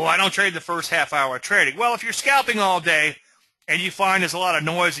have, oh, I don't trade the first half hour of trading. Well, if you're scalping all day and you find there's a lot of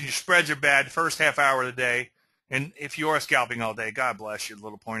noise and your spreads are bad the first half hour of the day, and if you are scalping all day, God bless you,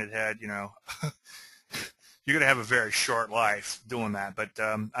 little pointed head, you know, you're going to have a very short life doing that. But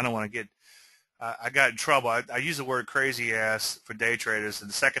I don't want to get, I got in trouble. I use the word crazy ass for day traders, and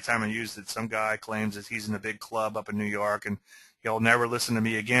the second time I used it, some guy claims that he's in a big club up in New York, and he'll never listen to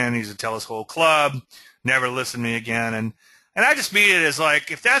me again. He's going to tell his whole club, never listen to me again. And I just mean it as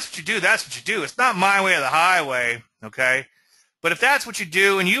like, if that's what you do, that's what you do. It's not my way or the highway, okay? But if that's what you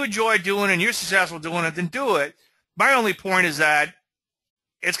do and you enjoy doing it and you're successful doing it, then do it. My only point is that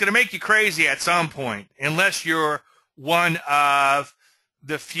it's going to make you crazy at some point, unless you're one of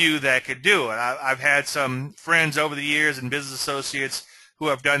the few that could do it. I've had some friends over the years and business associates who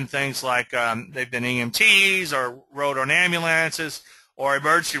have done things like they've been EMTs or rode on ambulances or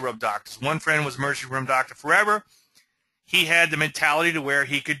emergency room doctors. One friend was emergency room doctor forever. He had the mentality to where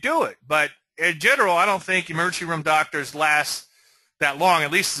he could do it. But in general, I don't think emergency room doctors last that long.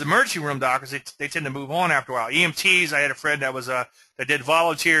 At least as emergency room doctors, they tend to move on after a while. EMTs, I had a friend that was that did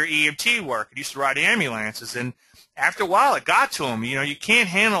volunteer EMT work. He used to ride ambulances, and after a while, it got to him. You know, you can't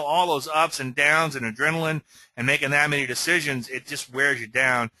handle all those ups and downs and adrenaline and making that many decisions. It just wears you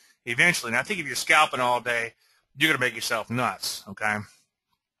down eventually. And I think if you're scalping all day, you're going to make yourself nuts, okay?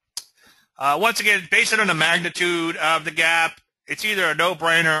 Once again, based on the magnitude of the gap, it's either a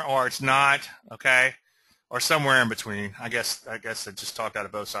no-brainer or it's not, okay, or somewhere in between. I guess I just talked out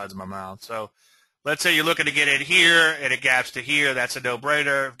of both sides of my mouth. So let's say you're looking to get in here and it gaps to here. That's a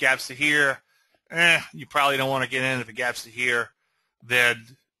no-brainer. If it gaps to here, you probably don't want to get in. If it gaps to here, then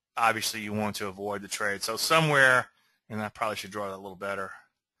obviously you want to avoid the trade. So somewhere, and I probably should draw that a little better.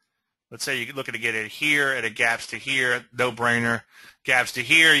 Let's say you're looking to get in here and it gaps to here, no-brainer. Gaps to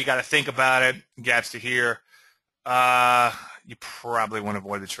here, you got to think about it. Gaps to here, you probably want to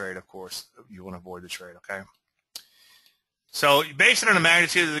avoid the trade, of course. You want to avoid the trade, okay? So based on the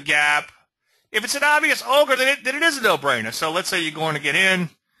magnitude of the gap, if it's an obvious ogre, then it is a no-brainer. So let's say you're going to get in,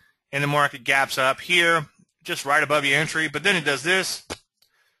 and the market gaps up here, just right above your entry, but then it does this.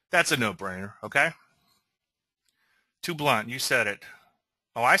 That's a no-brainer, okay? Too blunt. You said it.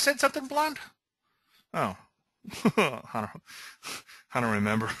 Oh, I said something blunt? Oh. I don't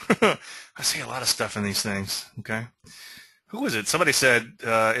remember. I say a lot of stuff in these things, okay? Who was it? Somebody said,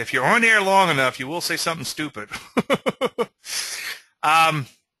 if you're on there long enough, you will say something stupid. And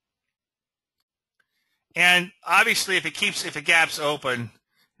obviously, if it gaps open,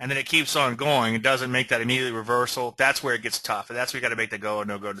 and then it keeps on going, it doesn't make that immediate reversal, that's where it gets tough, and that's where you got to make the go or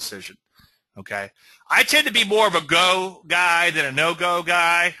no-go decision, okay? I tend to be more of a go guy than a no-go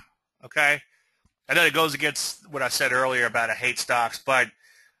guy, okay? I know it goes against what I said earlier about I hate stocks, but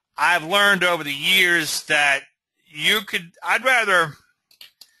I've learned over the years that I'd rather,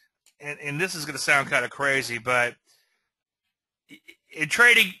 and this is going to sound kind of crazy, but in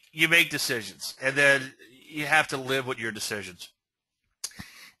trading, you make decisions, and then you have to live with your decisions.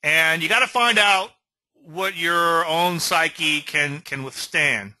 And you got to find out what your own psyche can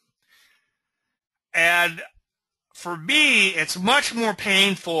withstand. And for me, it's much more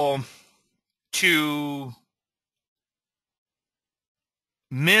painful to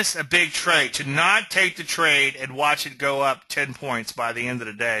miss a big trade, to not take the trade and watch it go up 10 points by the end of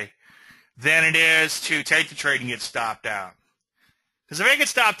the day, than it is to take the trade and get stopped out. Because if I get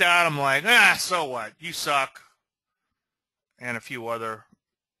stopped out, I'm like, so what? You suck. And a few other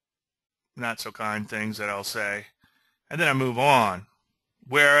not so kind things that I'll say. And then I move on.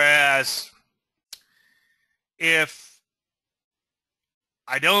 Whereas if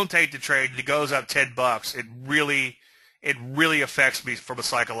I don't take the trade and it goes up $10, it really affects me from a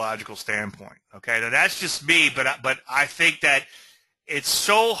psychological standpoint. Okay, now that's just me, but I think that it's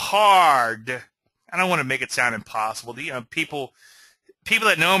so hard. I don't want to make it sound impossible. People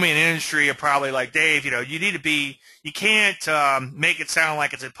that know me in the industry are probably like, Dave, you can't make it sound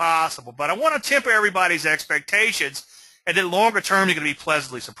like it's impossible. But I want to temper everybody's expectations, and then longer term, you're going to be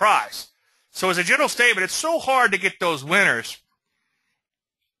pleasantly surprised. So as a general statement, it's so hard to get those winners.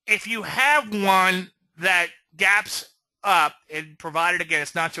 If you have one that gaps up, and provided, again,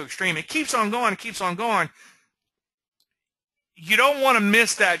 it's not too extreme, it keeps on going, you don't want to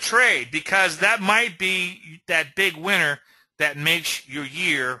miss that trade, because that might be that big winner that makes your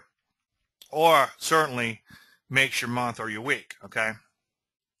year, or certainly makes your month or your week, okay?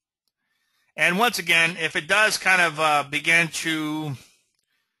 And once again, if it does kind of begin to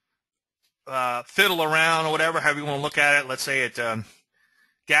fiddle around or whatever, however you want to look at it, let's say it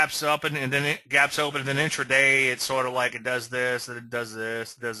gaps up and then it gaps open, and then intraday it's sort of like it does this, then it does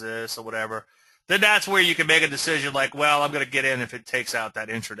this, or whatever, then that's where you can make a decision like, well, I'm going to get in if it takes out that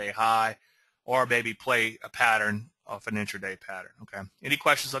intraday high, or maybe play a pattern off an intraday pattern. Okay. Any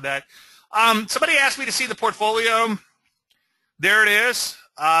questions on that? Somebody asked me to see the portfolio. There it is.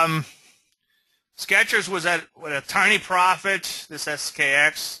 Skechers was at a tiny profit, this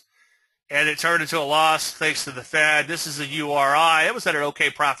SKX, and it turned into a loss thanks to the Fed. This is a URI. It was at an okay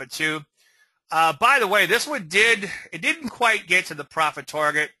profit too. By the way, this one didn't quite get to the profit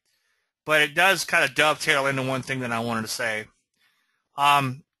target, but it does kind of dovetail into one thing that I wanted to say.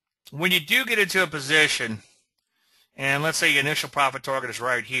 When you do get into a position, and let's say your initial profit target is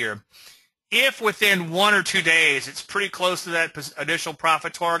right here, if within 1 or 2 days it's pretty close to that initial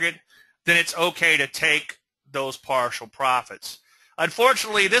profit target, then it's okay to take those partial profits.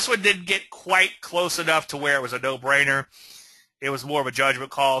 Unfortunately, this one didn't get quite close enough to where it was a no-brainer. It was more of a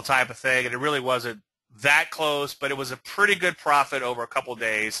judgment call type of thing, and it really wasn't that close, but it was a pretty good profit over a couple of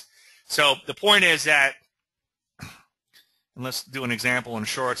days. So the point is that, and let's do an example in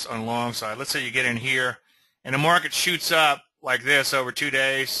shorts on the long side. Let's say you get in here, and the market shoots up like this over 2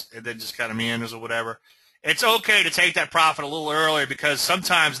 days, and then just kind of meanders or whatever. It's okay to take that profit a little earlier, because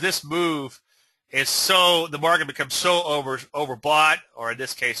sometimes this move is so, the market becomes so overbought, or in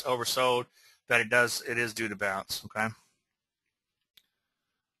this case oversold, that it is due to bounce. Okay.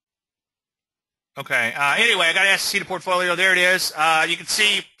 Okay. Anyway, I got to ask to see the portfolio. There it is. You can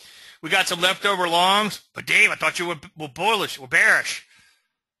see we got some leftover longs. But Dave, I thought you were bullish, were bearish.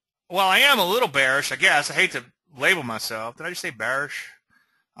 Well, I am a little bearish, I guess. I hate to label myself. Did I just say bearish?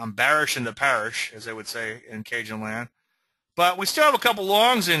 I'm bearish in the parish, as they would say in Cajun land. But we still have a couple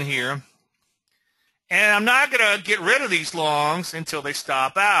longs in here, and I'm not going to get rid of these longs until they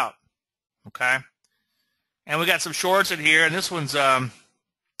stop out. Okay. And we got some shorts in here, and this one's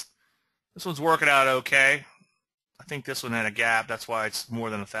working out okay. I think this one had a gap. That's why it's more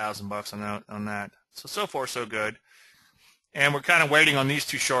than $1,000 on that. So far, so good. And we're kind of waiting on these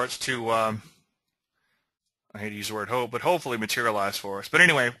two shorts to, I hate to use the word hope, but hopefully materialize for us. But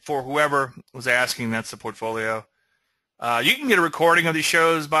anyway, for whoever was asking, that's the portfolio. You can get a recording of these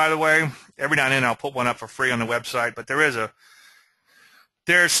shows, by the way. Every now and then I'll put one up for free on the website, but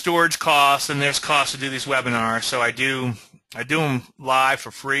there's storage costs and there's costs to do these webinars. So I do them live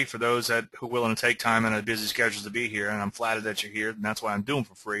for free for those who are willing to take time on a busy schedule to be here, and I'm flattered that you're here, and that's why I'm doing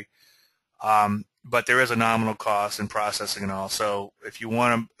them for free. But there is a nominal cost in processing and all. So if you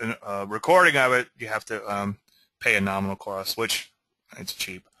want a recording of it, you have to pay a nominal cost, which it's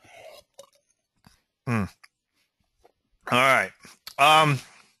cheap. All right. I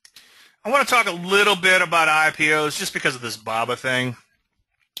want to talk a little bit about IPOs just because of this BABA thing.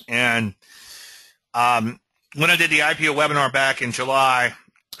 And when I did the IPO webinar back in July,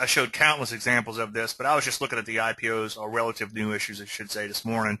 I showed countless examples of this, but I was just looking at the IPOs, or relative new issues, I should say, this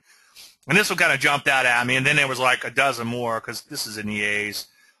morning. And this one kind of jumped out at me, and then there was like a dozen more, because this is in EAs.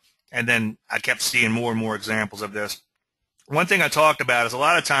 And then I kept seeing more and more examples of this. One thing I talked about is a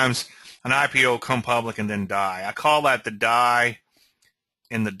lot of times an IPO will come public and then die. I call that the die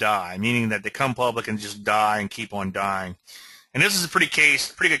in the die, meaning that they come public and just die and keep on dying. And this is a pretty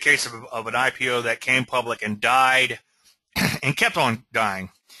good case of an IPO that came public and died and kept on dying.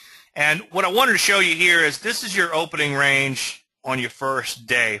 And what I wanted to show you here is this is your opening range on your first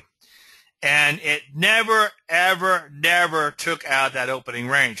day. And it never, ever, never took out that opening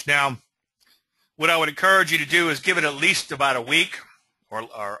range. Now, what I would encourage you to do is give it at least about a week or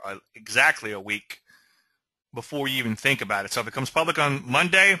exactly a week before you even think about it. So if it comes public on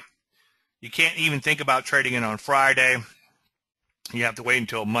Monday, you can't even think about trading it on Friday. You have to wait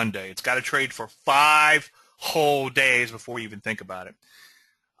until Monday. It's got to trade for 5 whole days before you even think about it.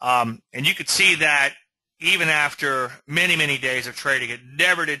 And you could see that even after many, many days of trading, it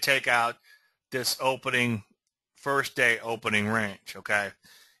never did take out this first day opening range, okay?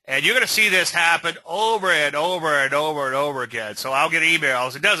 And you're going to see this happen over and over and over and over again. So I'll get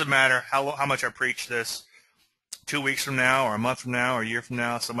emails. It doesn't matter how much I preach this. 2 weeks from now or a month from now or a year from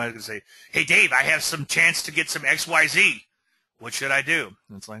now, somebody's going to say, hey, Dave, I have some chance to get some XYZ. What should I do?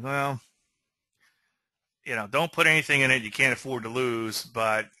 And it's like, well, don't put anything in it you can't afford to lose,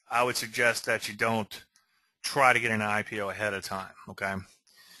 but I would suggest that you don't try to get an IPO ahead of time, okay?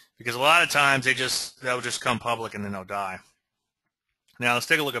 Because a lot of times they'll just come public and then they'll die. Now let's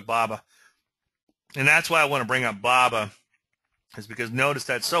take a look at BABA. And that's why I want to bring up BABA, is because notice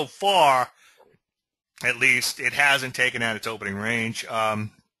that so far, at least, it hasn't taken out its opening range. I've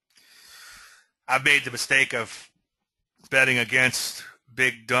made the mistake of betting against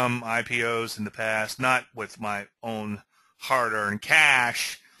big, dumb IPOs in the past, not with my own hard-earned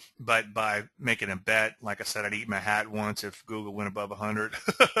cash, but by making a bet, like I said, I'd eat my hat once if Google went above 100,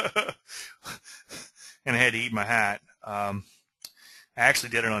 and I had to eat my hat. I actually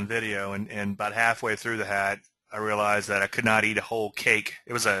did it on video, and about halfway through the hat, I realized that I could not eat a whole cake.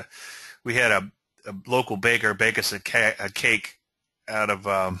 We had a local baker bake us a cake out of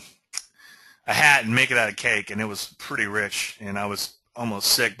a hat and make it out of cake, and it was pretty rich, and I was almost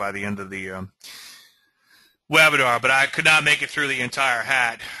sick by the end of the webinar, but I could not make it through the entire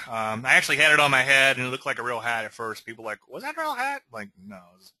hat. I actually had it on my head, and it looked like a real hat at first. People were like, was that a real hat? Like, no,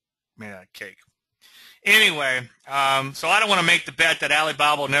 it was made out of cake. Anyway, so I don't want to make the bet that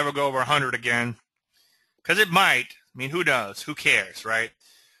Alibaba will never go over 100 again, because it might. I mean, who knows? Who cares, right?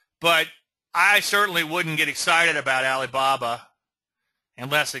 But I certainly wouldn't get excited about Alibaba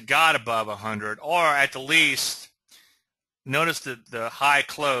unless it got above 100, or at the least, notice the high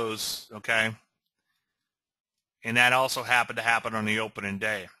close, okay? And that also happened to happen on the opening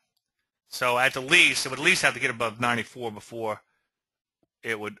day. So at the least, it would at least have to get above 94 before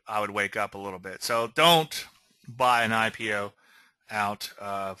I would wake up a little bit. So don't buy an IPO out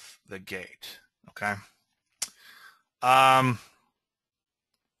of the gate, okay? I'm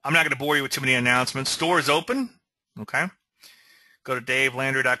not going to bore you with too many announcements. Store is open, okay? Go to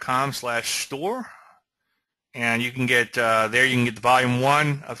davelandry.com/store, and you can get there. You can get the volume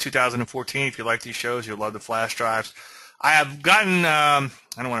 1 of 2014. If you like these shows, you'll love the flash drives. I have gotten. I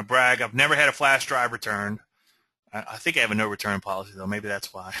don't want to brag. I've never had a flash drive returned. I think I have a no return policy though. Maybe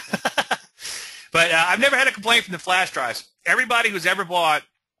that's why. But I've never had a complaint from the flash drives. Everybody who's ever bought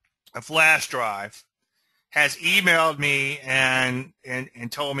a flash drive has emailed me and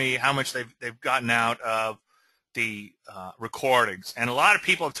told me how much they've gotten out of the recordings. And a lot of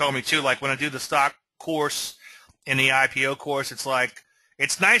people have told me too, like when I do the stock course and the IPO course, it's like,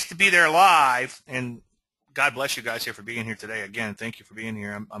 it's nice to be there live, and God bless you guys here for being here today. Again, thank you for being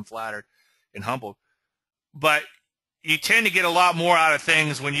here. I'm flattered and humbled. But you tend to get a lot more out of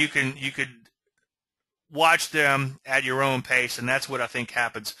things when you could watch them at your own pace, and that's what I think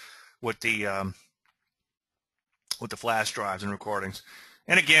happens with the flash drives and recordings.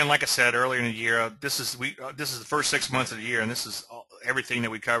 And again, like I said earlier in the year, this is the first 6 months of the year, and this is everything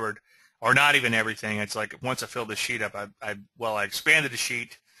that we covered, or not even everything. It's like once I filled the sheet up, I expanded the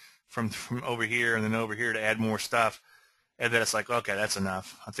sheet from over here and then over here to add more stuff, and then it's like, okay, that's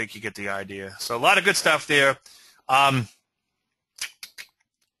enough. I think you get the idea. So a lot of good stuff there.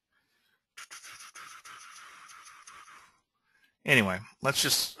 Anyway, let's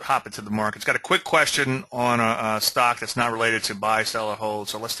just hop into the markets. Got a quick question on a stock that's not related to buy, sell, or hold.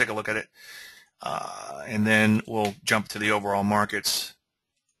 So let's take a look at it, and then we'll jump to the overall markets.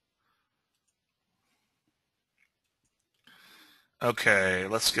 Okay,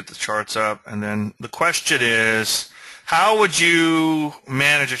 let's get the charts up. And then the question is, how would you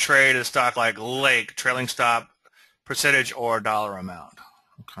manage a trade of a stock like Lake, trailing stop percentage or dollar amount?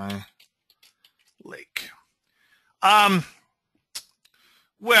 Okay, Lake.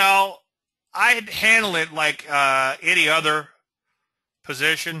 Well, I'd handle it like any other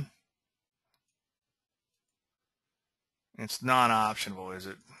position. It's non-optionable, is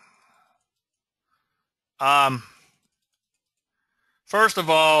it? First of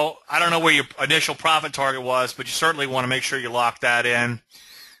all, I don't know where your initial profit target was, but you certainly want to make sure you lock that in.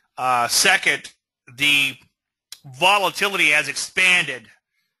 Second, the volatility has expanded.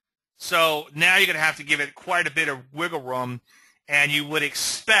 So now you're going to have to give it quite a bit of wiggle room, and you would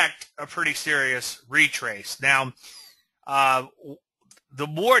expect a pretty serious retrace. Now, the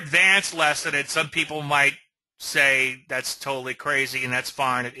more advanced lesson, and some people might say that's totally crazy, and that's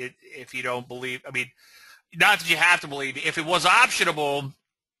fine if you don't believe. I mean, not that you have to believe. If it was optionable,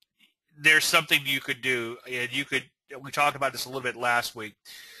 there's something you could do. We talked about this a little bit last week.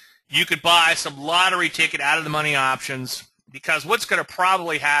 You could buy some lottery ticket out of the money options, because what's going to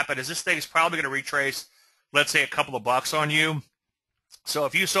probably happen is this thing is probably going to retrace, let's say, a couple of bucks on you. So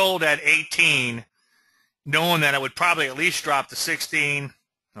if you sold at 18, knowing that it would probably at least drop to 16,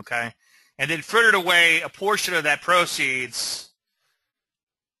 okay, and then frittered away a portion of that proceeds,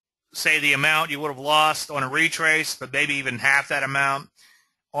 say the amount you would have lost on a retrace, but maybe even half that amount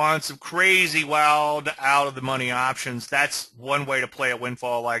on some crazy wild out of the money options, that's one way to play a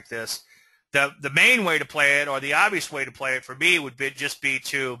windfall like this. The main way to play it, or the obvious way to play it for me, would just be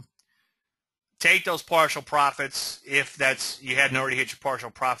to take those partial profits if you hadn't already hit your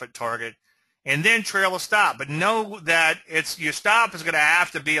partial profit target, and then trail a stop. But know that your stop is going to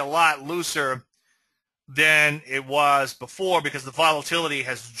have to be a lot looser than it was before, because the volatility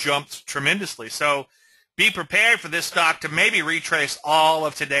has jumped tremendously. So be prepared for this stock to maybe retrace all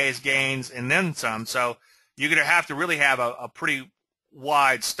of today's gains and then some. So you're going to have to really have a pretty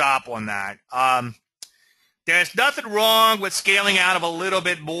wide stop on that. There's nothing wrong with scaling out of a little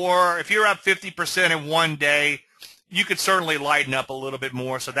bit more. If you're up 50% in one day, you could certainly lighten up a little bit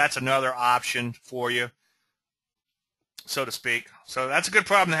more. So that's another option for you, so to speak. So that's a good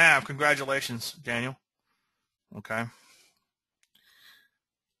problem to have. Congratulations, Daniel. Okay.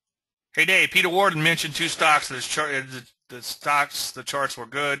 Hey, Dave, Peter Warden mentioned two stocks. The charts were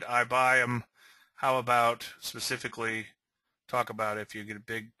good. I buy them. How about specifically talk about if you get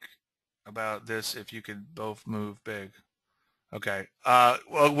big about this, if you could both move big? Okay.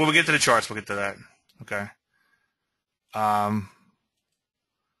 Well, when we get to the charts, we'll get to that. Okay.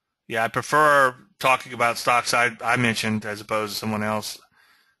 Yeah, I prefer talking about stocks I mentioned as opposed to someone else.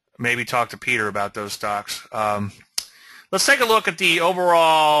 Maybe talk to Peter about those stocks. Let's take a look at the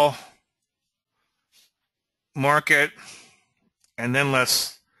overall market, and then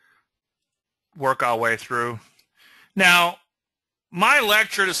let's work our way through. Now, my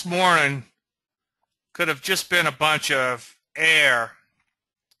lecture this morning could have just been a bunch of air,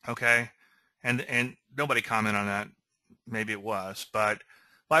 okay, and nobody commented on that. Maybe it was, but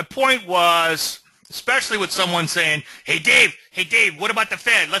my point was, especially with someone saying, hey, Dave, what about the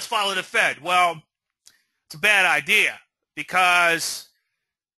Fed? Let's follow the Fed. Well, it's a bad idea because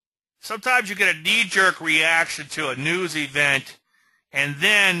sometimes you get a knee-jerk reaction to a news event, and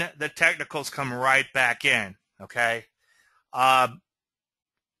then the technicals come right back in, okay? A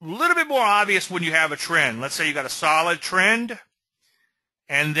little bit more obvious when you have a trend. Let's say you got a solid trend,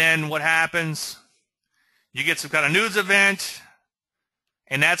 and then what happens? You get some kind of news event,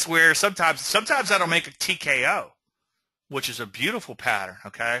 and that's where sometimes that'll make a TKO, which is a beautiful pattern,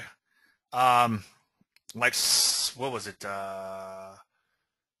 okay? Like, what was it?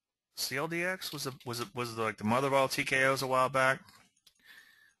 CLDX was like the mother of all TKOs a while back.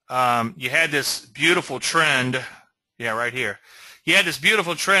 You had this beautiful trend, yeah, right here. You had this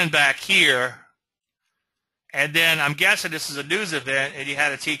beautiful trend back here, and then I'm guessing this is a news event, and you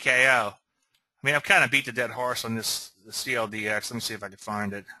had a TKO. I mean, I've kind of beat the dead horse on the CLDX. Let me see if I can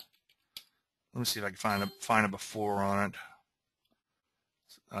find it. Let me see if I can find a before on it.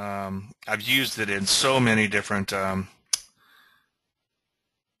 I've used it in so many different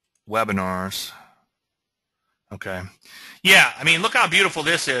webinars. Okay. Yeah, I mean, look how beautiful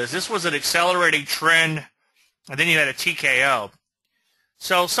this is. This was an accelerating trend, and then you had a TKO.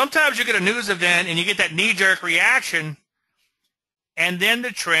 So sometimes you get a news event, and you get that knee-jerk reaction, and then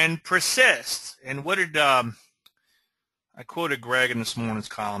the trend persists. And what did I quoted Greg in this morning's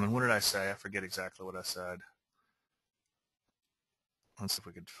column, and what did I say? I forget exactly what I said. Let's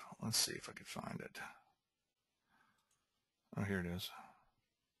see if I could find it. Oh, here it is.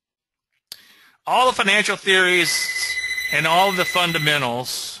 All the financial theories and all of the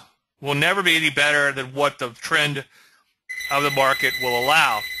fundamentals will never be any better than what the trend of the market will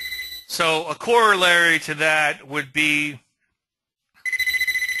allow. So a corollary to that would be,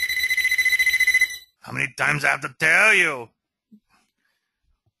 how many times I have to tell you?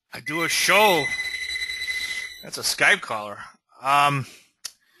 I do a show. That's a Skype caller.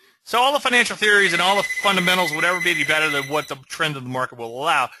 So all the financial theories and all the fundamentals would never be any better than what the trend of the market will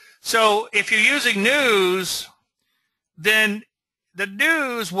allow. So if you're using news, then the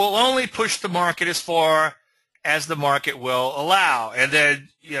news will only push the market as far as the market will allow. And then,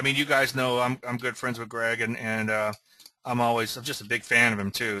 I mean, you guys know I'm good friends with Greg, and I'm just a big fan of him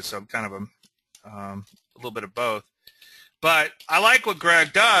too. So I'm kind of a little bit of both. But I like what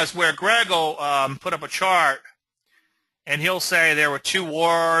Greg does, where Greg will put up a chart, and he'll say there were 2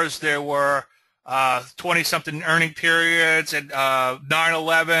 wars, there were 20-something earning periods, and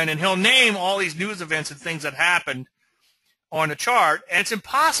 9/11, and he'll name all these news events and things that happened on the chart, and it's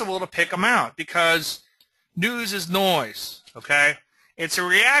impossible to pick them out because news is noise, okay? It's a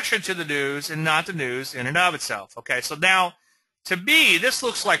reaction to the news and not the news in and of itself, okay? So now, to me, this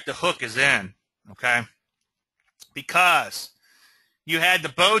looks like the hook is in, okay? Because you had the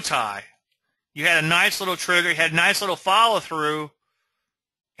bow tie, you had a nice little trigger, you had a nice little follow-through,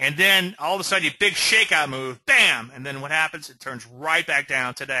 and then all of a sudden, you big shakeout move, bam, and then what happens? It turns right back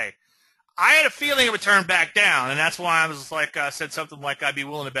down today. I had a feeling it would turn back down, and that's why I was like, said something like I'd be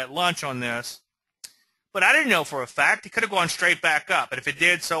willing to bet lunch on this. But I didn't know for a fact. It could have gone straight back up. And if it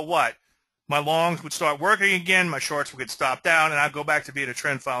did, so what? My longs would start working again, my shorts would get stopped down, and I'd go back to being a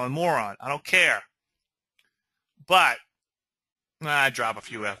trend-following moron. I don't care. But I drop a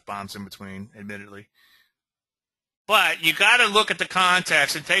few F-bombs in between, admittedly. But you got to look at the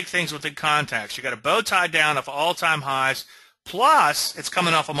context and take things within context. You got a bow tie down off all-time highs, plus it's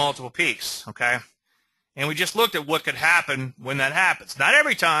coming off of multiple peaks, okay? And we just looked at what could happen when that happens. Not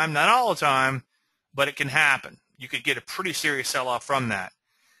every time, not all the time, but it can happen. you could get a pretty serious sell-off from that.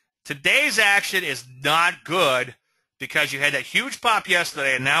 Today's action is not good because you had that huge pop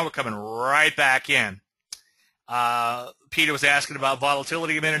yesterday, and now we're coming right back in. Peter was asking about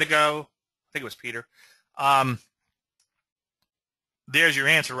volatility a minute ago. I think it was Peter. There's your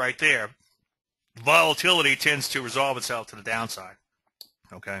answer right there. Volatility tends to resolve itself to the downside.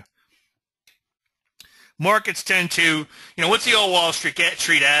 Okay. Markets tend to, what's the old Wall Street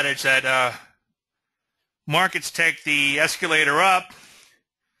adage that markets take the escalator up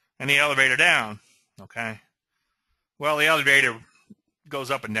and the elevator down? Okay. Well, the elevator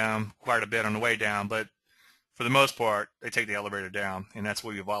goes up and down quite a bit on the way down, but for the most part, they take the elevator down, and that's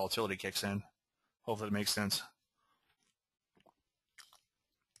where your volatility kicks in. Hopefully it makes sense.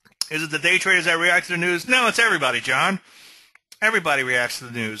 Is it the day traders that react to the news? No, it's everybody, John. Everybody reacts to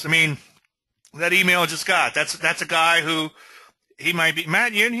the news. I mean, that email I just got, that's a guy who, he might be,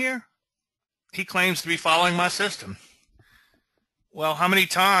 Matt, you in here? He claims to be following my system. Well, how many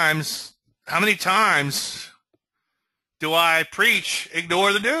times do I preach,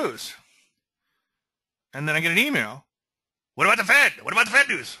 ignore the news? And then I get an email. What about the Fed? What about the Fed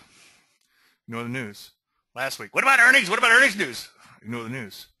news? Ignore the news. Last week. What about earnings? What about earnings news? Ignore the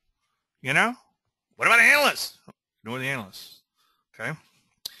news. What about analysts? Ignore the analysts. Okay?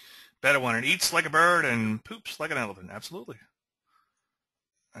 Better one. It eats like a bird and poops like an elephant. Absolutely.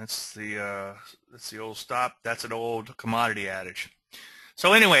 That's the old stop. That's an old commodity adage.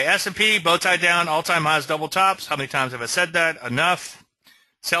 So anyway, S&P, bow tie down, all-time highs, double tops. How many times have I said that? Enough.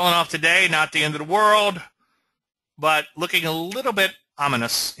 Selling off today, not the end of the world, but looking a little bit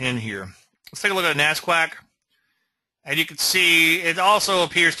ominous in here. Let's take a look at the NASDAQ. And you can see it also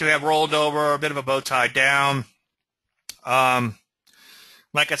appears to have rolled over, a bit of a bow tie down.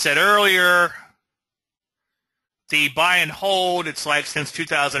 Like I said earlier, the buy and hold, it's like since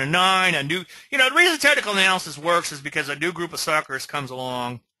 2009. The reason technical analysis works is because a new group of suckers comes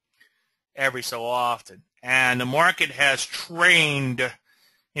along every so often. And the market has trained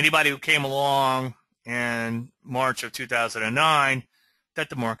anybody who came along in March of 2009 that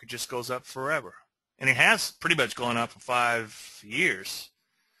the market just goes up forever. And it has pretty much gone up for 5 years.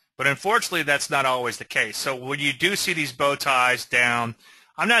 But unfortunately, that's not always the case. So when you do see these bow ties down,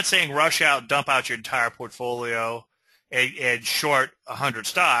 I'm not saying rush out, dump out your entire portfolio and short 100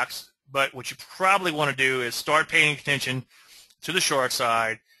 stocks. But what you probably want to do is start paying attention to the short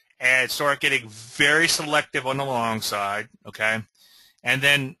side and start getting very selective on the long side, okay? And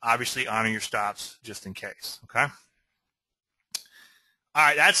then, obviously, honor your stops just in case, okay? All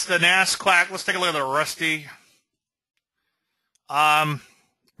right, that's the NASDAQ. Let's take a look at the Rusty.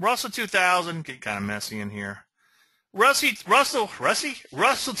 Russell 2000, get kind of messy in here. Russell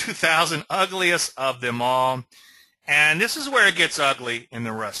 2000, ugliest of them all. And this is where it gets ugly in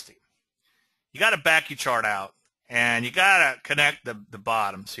the Rusty. You got to back your chart out, and you got to connect the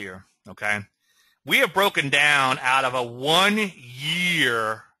bottoms here, okay? We have broken down out of a 1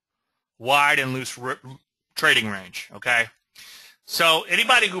 year wide and loose trading range, okay? So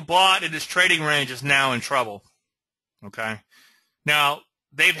anybody who bought in this trading range is now in trouble, okay? Now,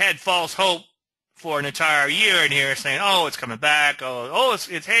 they've had false hope for an entire year in here saying, oh, it's coming back. Oh, it's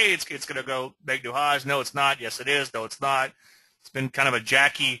going to go make new highs. No, it's not. Yes, it is. No, it's not. It's been kind of a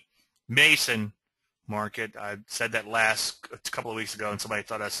Jackie Mason market. I said that a couple of weeks ago, and somebody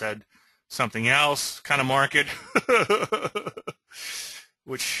thought I said something else kind of market,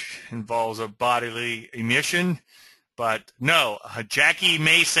 which involves a bodily emission. But no, a Jackie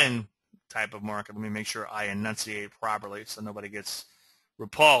Mason type of market. Let me make sure I enunciate properly so nobody gets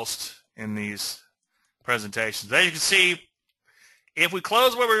repulsed in these presentations. As you can see, if we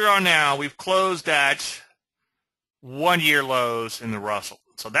close where we are now, we've closed at 1 year lows in the Russell.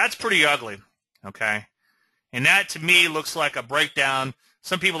 So that's pretty ugly, okay? And that, to me, looks like a breakdown.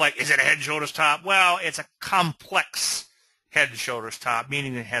 Some people are like, is it a head and shoulders top? Well, it's a complex head and shoulders top,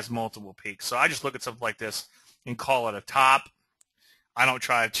 meaning it has multiple peaks. So I just look at something like this and call it a top. I don't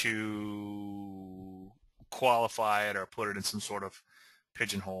try to qualify it or put it in some sort of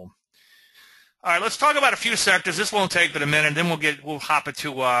pigeonhole. All right, let's talk about a few sectors. This won't take but a minute. Then we'll hop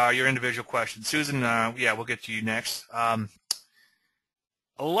into your individual questions. Susan, we'll get to you next. A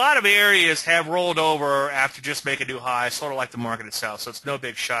lot of areas have rolled over after just making new highs, sort of like the market itself. So it's no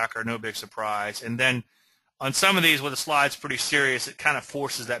big shocker, no big surprise. And then on some of these where the slide's pretty serious, it kind of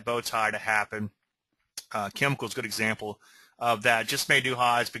forces that bow tie to happen. Chemical's a good example of that. Just made new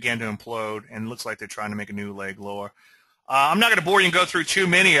highs, began to implode, and it looks like they're trying to make a new leg lower. I'm not going to bore you and go through too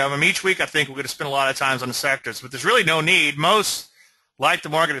many of them. Each week I think we're going to spend a lot of times on the sectors, but there's really no need. Most, like the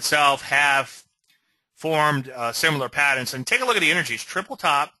market itself, have formed similar patterns. And take a look at the energies. Triple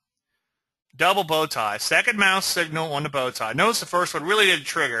top, double bow tie, second mouse signal on the bow tie. Notice the first one really didn't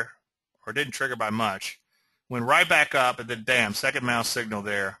trigger, or didn't trigger by much. Went right back up, and then bam, second mouse signal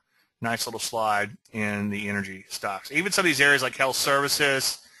there. Nice little slide in the energy stocks. Even some of these areas like health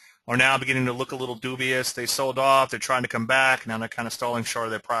services are now beginning to look a little dubious. They sold off. They're trying to come back. Now they're kind of stalling short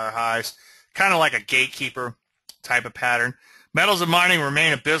of their prior highs. Kind of like a gatekeeper type of pattern. Metals and mining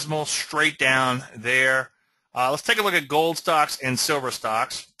remain abysmal, straight down there. Let's take a look at gold stocks and silver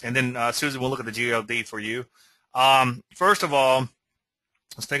stocks, and then Susan will look at the GLD for you. First of all,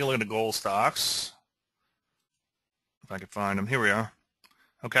 let's take a look at the gold stocks. If I can find them. Here we are.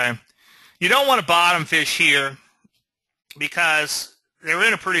 Okay. You don't want to bottom fish here because they're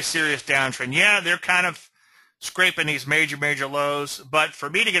in a pretty serious downtrend. Yeah, they're kind of scraping these major lows, but for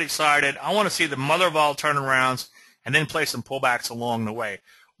me to get excited, I want to see the mother of all turnarounds and then play some pullbacks along the way.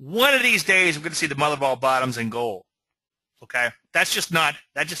 One of these days, we're going to see the mother of all bottoms in gold. Okay? That just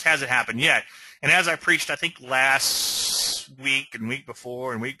hasn't happened yet. And as I preached, I think last week and week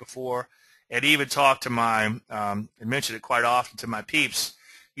before, and even talked to and mentioned it quite often to my peeps,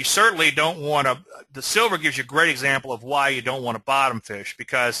 you certainly don't want to, the silver gives you a great example of why you don't want to bottom fish,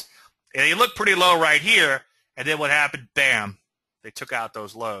 because they look pretty low right here, and then what happened? Bam, they took out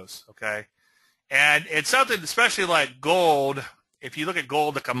those lows, okay? And it's something, especially like gold, if you look at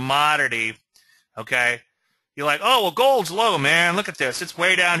gold, the commodity, okay, you're like, oh, well, gold's low, man. Look at this. It's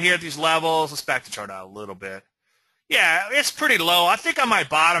way down here at these levels. Let's back the chart out a little bit. Yeah, it's pretty low. I think I might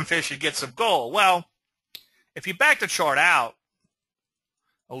bottom fish and get some gold. Well, if you back the chart out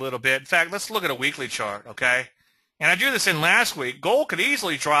a little bit, in fact, let's look at a weekly chart, okay? And I drew this in last week. Gold could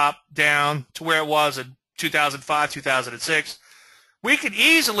easily drop down to where it was in 2005, 2006. We could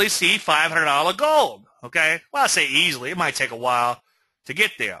easily see $500 gold, okay? Well, I say easily. It might take a while to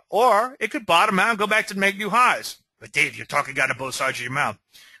get there. Or it could bottom out and go back to make new highs. But, Dave, you're talking out of both sides of your mouth.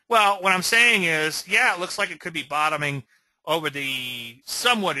 Well, what I'm saying is, yeah, it looks like it could be bottoming over the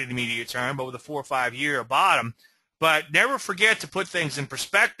somewhat intermediate term, over the 4 or 5 year bottom. But never forget to put things in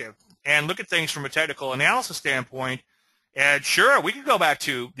perspective and look at things from a technical analysis standpoint. And sure, we could go back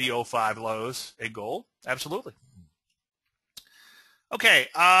to the '05 lows in gold. Absolutely. Okay.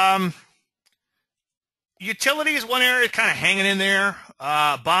 Utilities, one area kind of hanging in there.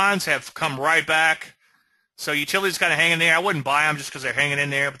 Bonds have come right back. So utilities kind of hanging there. I wouldn't buy them just because they're hanging in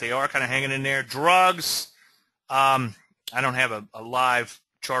there, but they are kind of hanging in there. Drugs, I don't have a live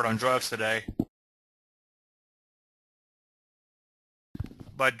chart on drugs today.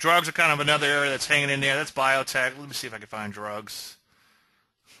 But drugs are kind of another area that's hanging in there. That's biotech. Let me see if I can find drugs.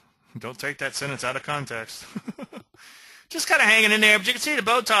 Don't take that sentence out of context. Just kind of hanging in there. But you can see the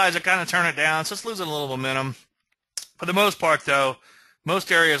bow ties are kind of turning it down, so it's losing a little momentum. For the most part, though,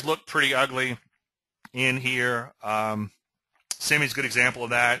 most areas look pretty ugly in here. Semi's a good example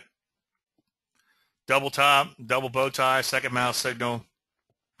of that. Double top, double bow tie, second mouse signal.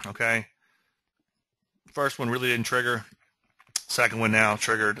 Okay. First one really didn't trigger. Second one now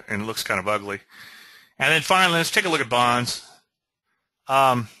triggered, and it looks kind of ugly. And then finally, let's take a look at bonds.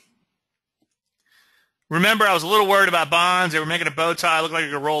 Remember, I was a little worried about bonds. They were making a bow tie look like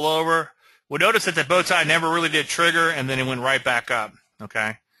it could roll over. Well, notice that the bow tie never really did trigger, and then it went right back up.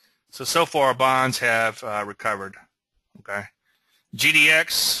 Okay. So far, bonds have recovered. Okay.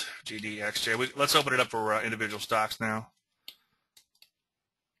 GDX. Let's open it up for individual stocks now.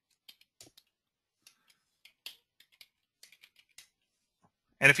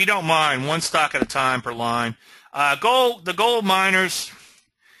 And if you don't mind, one stock at a time per line. The gold miners,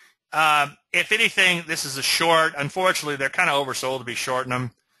 if anything, this is a short. Unfortunately, they're kind of oversold to be shorting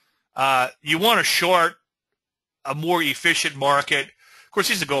them. You want to short a more efficient market. Of course,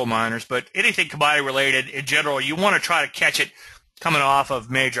 these are gold miners, but anything commodity-related in general, you want to try to catch it coming off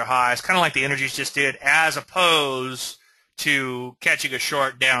of major highs, kind of like the energies just did, as opposed to catching a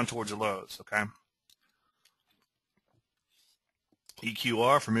short down towards the lows, okay?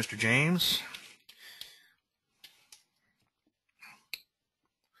 EQR for Mr. James.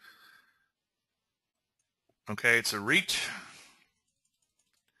 Okay, it's a REIT.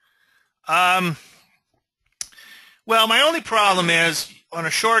 Well, my only problem is on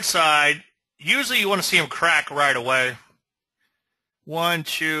a short side, usually you want to see them crack right away. 1,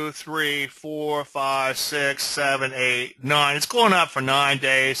 2, 3, 4, 5, 6, 7, 8, 9. It's going up for 9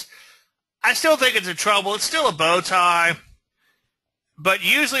 days. I still think it's in trouble. It's still a bow tie. But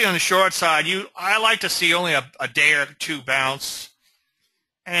usually on the short side, I like to see only a day or two bounce.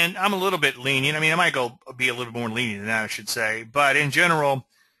 And I'm a little bit lenient. I mean, I might be a little more lenient than that, I should say. But in general,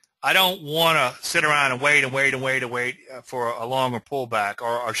 I don't want to sit around and wait for a longer pullback.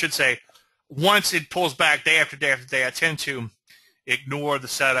 Or I should say, once it pulls back day after day after day, I tend to ignore the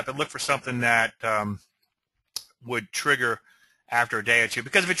setup and look for something that would trigger after a day or two.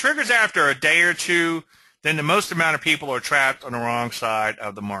 Because if it triggers after a day or two, then the most amount of people are trapped on the wrong side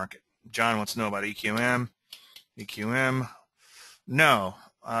of the market. John wants to know about EQM. EQM, no.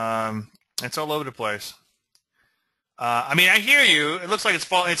 It's all over the place. I mean, I hear you. It looks like it's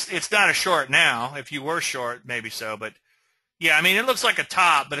falling. It's not a short now. If you were short, maybe so. But yeah, I mean, it looks like a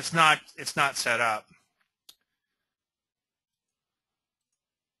top, but it's not. It's not set up.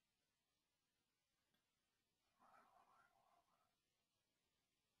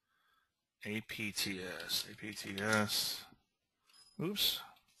 APTS. APTS. Oops.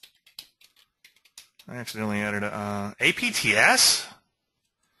 I accidentally added a APTS.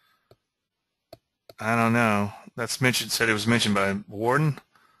 I don't know. That's mentioned. Said it was mentioned by Warden.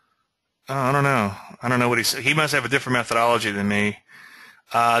 Oh, I don't know. I don't know what he said. He must have a different methodology than me.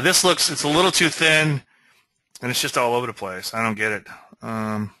 This looks. It's a little too thin, and it's just all over the place. I don't get it.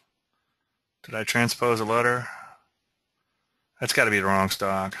 Did I transpose a letter? That's got to be the wrong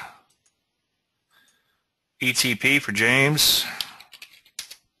stock. ETP for James.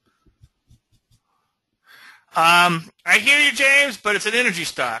 I hear you, James, but it's an energy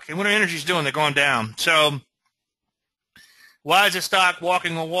stock, and what are energies doing? They're going down. So why is the stock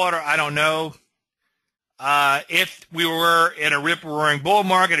walking on water? I don't know. If we were in a rip-roaring bull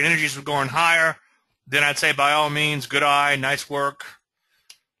market and energies were going higher, then I'd say by all means, good eye, nice work.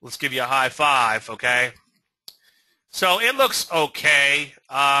 Let's give you a high five, okay? So it looks okay.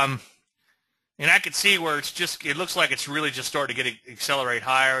 And I can see where it looks like it's really just starting to accelerate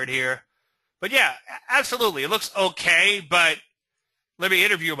higher in here. But yeah, absolutely. It looks okay, but let me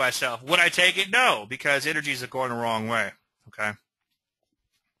interview myself. Would I take it? No, because energies are going the wrong way, okay?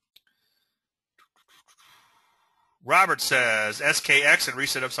 Robert says, SKX and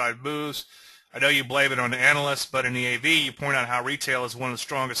recent upside moves. I know you blame it on the analysts, but in the AV, you point out how retail is one of the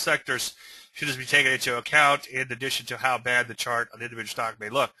strongest sectors. Should this be taken into account in addition to how bad the chart on individual stock may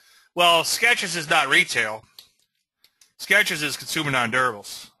look? Well, Skechers is not retail. Skechers is consumer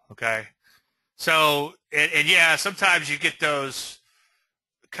non-durables, okay? So, and yeah, sometimes you get those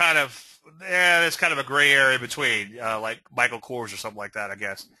kind of, there's kind of a gray area between, like Michael Kors or something like that, I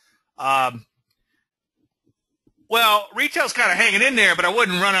guess. Well, retail's kind of hanging in there, but I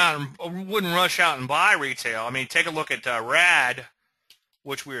wouldn't rush out and buy retail. I mean, take a look at RAD,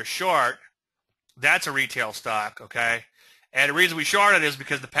 which we are short. That's a retail stock, okay? And the reason we shorted is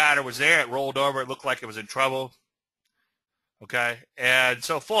because the pattern was there. It rolled over. It looked like it was in trouble, okay? And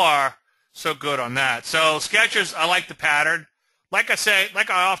so far, so good on that. So Skechers, I like the pattern. Like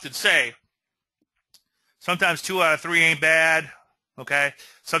I often say, sometimes 2 out of 3 ain't bad, okay?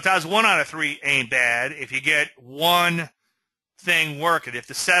 Sometimes 1 out of 3 ain't bad if you get one thing working. If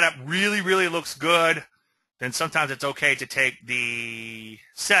the setup really, really looks good, then sometimes it's okay to take the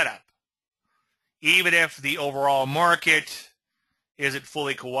setup, even if the overall market isn't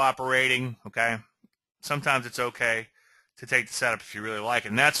fully cooperating, okay? Sometimes it's okay to take the setup if you really like it.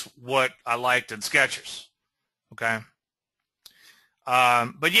 And that's what I liked in Skechers, okay?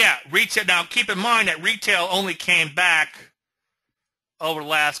 But yeah, retail. Now, keep in mind that retail only came back over the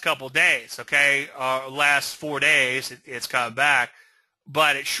last couple of days, okay? Last 4 days, it's come back.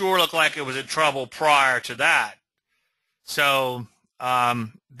 But it sure looked like it was in trouble prior to that. So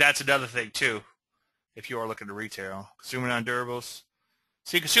that's another thing, too, if you are looking to retail. Consumer non-durables.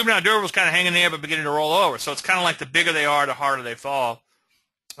 See, consumer non-durables kind of hanging there but beginning to roll over. So it's kind of like the bigger they are, the harder they fall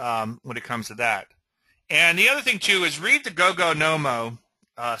when it comes to that. And the other thing, too, is read the Go-Go No-Mo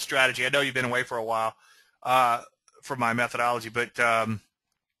strategy. I know you've been away for a while for my methodology, but and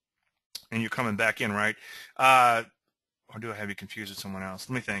you're coming back in, right? Or do I have you confused with someone else?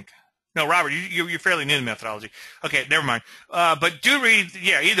 Let me think. No, Robert, you're fairly new to methodology. Okay, never mind. But do read,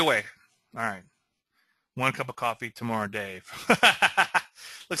 yeah, either way. All right. 1 cup of coffee tomorrow, Dave.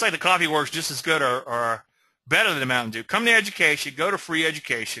 Looks like the coffee works just as good or better than the Mountain Dew. Come to education, go to free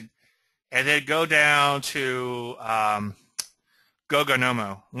education, and then go down to Go-Go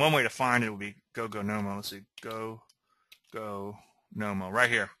No-Mo. One way to find it would be Go-Go No-Mo. Let's see, Go-Go No-Mo, right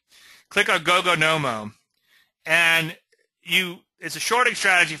here. Click on Go-Go No-Mo, and it's a shorting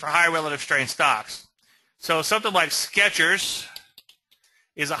strategy for high relative strength stocks. So something like Skechers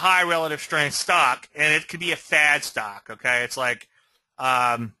is a high relative strength stock, and it could be a fad stock, okay? It's like,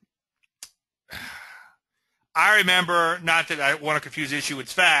 I remember, not that I want to confuse the issue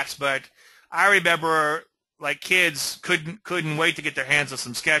with facts, but I remember like kids couldn't wait to get their hands on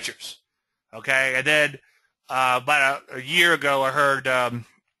some Skechers, okay? And then about a year ago, I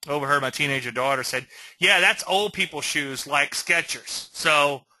overheard my teenager daughter said, yeah, that's old people shoes like Skechers.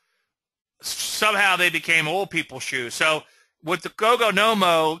 So somehow they became old people shoes. So with the go-go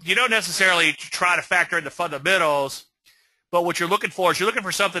no-mo, you don't necessarily try to factor in the fundamentals, but what you're looking for is you're looking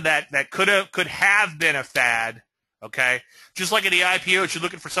for something that could have been a fad, okay? Just like in the IPOs, you're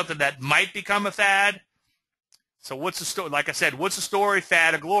looking for something that might become a fad. So what's the story? Like I said, what's the story,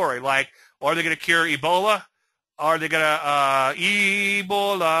 fad, or glory? Like, are they going to cure Ebola? Are they going to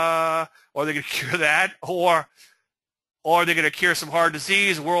Ebola? Or are they going to cure that? Or are they going to cure some hard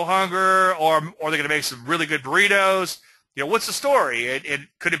disease, world hunger? Or are they going to make some really good burritos? You know, what's the story?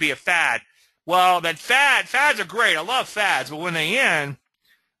 Could it be a fad? Well, fads are great. I love fads, but when they end,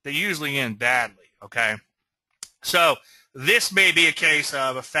 they usually end badly, okay? So this may be a case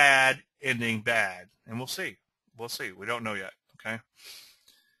of a fad ending bad, and we'll see. We'll see. We don't know yet, okay?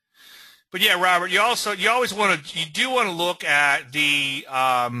 But yeah, Robert, you do want to look at the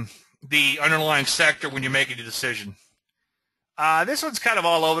underlying sector when you're making a decision. This one's kind of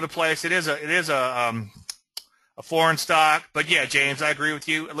all over the place. It is a foreign stock, but yeah, James, I agree with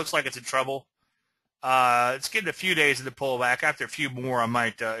you. It looks like it's in trouble. It's getting a few days of the pullback. After a few more, I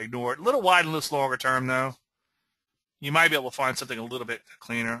might ignore it. A little wide and a little longer term, though. You might be able to find something a little bit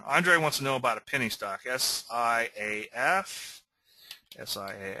cleaner. Andre wants to know about a penny stock. SIAF.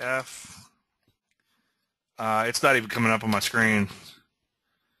 SIAF. It's not even coming up on my screen.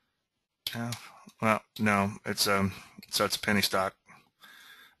 Well, no, so it's a penny stock.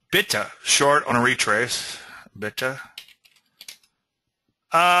 Bita, short on a retrace. Bita.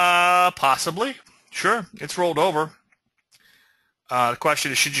 Possibly. Sure, it's rolled over. The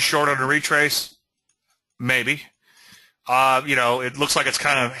question is, should you short on a retrace? Maybe. It looks like it's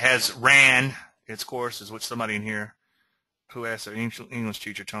kind of has ran its course, is what somebody in here who asked an English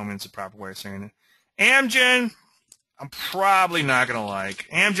teacher told me it's the proper way of saying it. Amgen, I'm probably not going to like.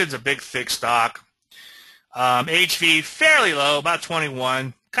 Amgen's a big, thick stock. HV, fairly low, about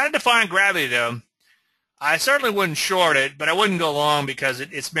 21. Kind of defying gravity, though. I certainly wouldn't short it, but I wouldn't go long because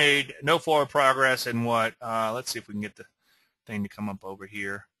it's made no forward progress in what? Let's see if we can get the thing to come up over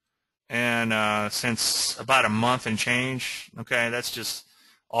here. And since about a month and change, okay, that's just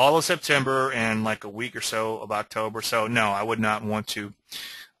all of September and like a week or so of October. So no, I would not want to.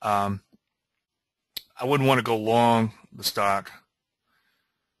 I wouldn't want to go long the stock.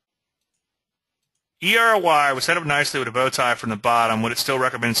 ERY was set up nicely with a bow tie from the bottom. Would it still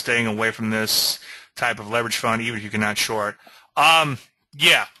recommend staying away from this type of leverage fund, even if you cannot short?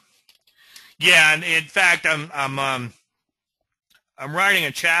 Yeah. And in fact, I'm writing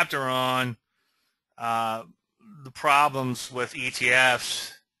a chapter on the problems with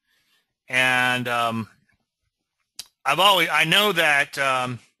ETFs, and I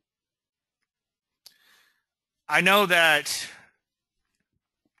know that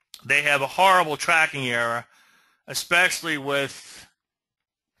they have a horrible tracking error, especially with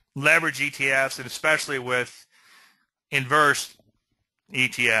leverage ETFs and especially with inverse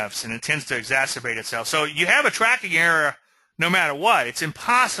ETFs, and it tends to exacerbate itself. So you have a tracking error no matter what. It's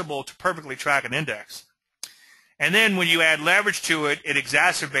impossible to perfectly track an index. And then when you add leverage to it, it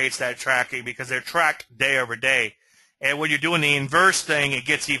exacerbates that tracking because they're tracked day over day. And when you're doing the inverse thing, it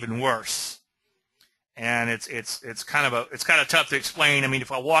gets even worse. And it's kind of tough to explain. I mean,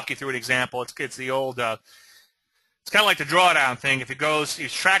 if I walk you through an example, it's the old it's kind of like the drawdown thing. If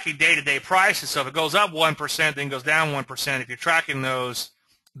it's tracking day-to-day prices. So if it goes up 1%, then goes down 1%. If you're tracking those,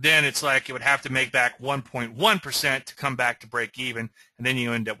 then it's like it would have to make back 1.1% to come back to break even, and then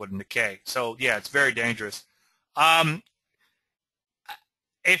you end up with a decay. So yeah, it's very dangerous.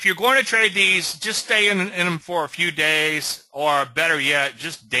 If you're going to trade these, just stay in them for a few days, or better yet,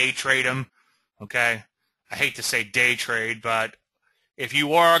 just day trade them. Okay, I hate to say day trade, but if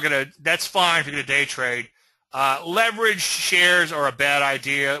you are gonna, that's fine if you're gonna day trade. Leverage shares are a bad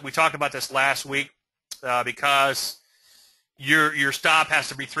idea. We talked about this last week because your stop has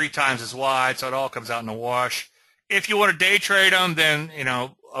to be 3 times as wide, so it all comes out in the wash. If you want to day trade them, then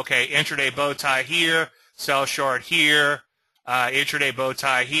okay, intraday bow tie here, sell short here, intraday bow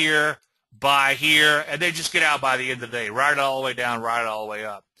tie here, buy here, and then just get out by the end of the day. Ride it all the way down, ride it all the way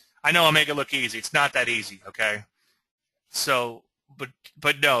up. I know I make it look easy. It's not that easy, okay? So,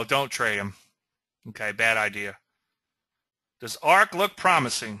 but no, don't trade them. Okay, bad idea. Does ARC look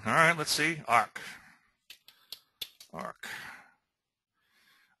promising? All right, let's see. ARC.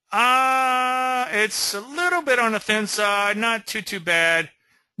 It's a little bit on the thin side, not too bad.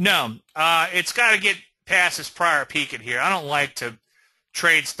 No, it's got to get past this prior peak in here. I don't like to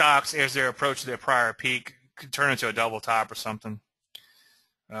trade stocks as they're approaching their prior peak. Could turn into a double top or something.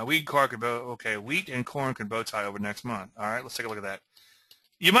 Wheat and corn can bow tie over next month. All right, let's take a look at that.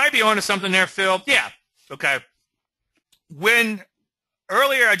 You might be onto something there, Phil. Yeah, okay.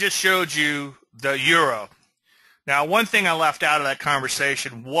 Earlier I just showed you the euro. Now, one thing I left out of that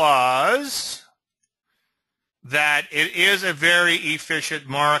conversation was that it is a very efficient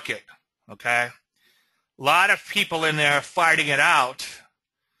market, okay? A lot of people in there fighting it out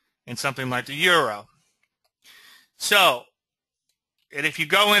in something like the euro. So, and if you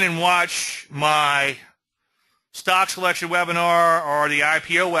go in and watch my stock selection webinar or the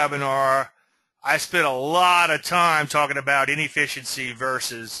IPO webinar, I spent a lot of time talking about inefficiency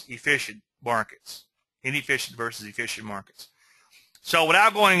versus efficient markets. Inefficient versus efficient markets. So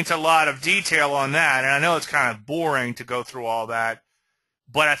without going into a lot of detail on that, and I know it's kind of boring to go through all that,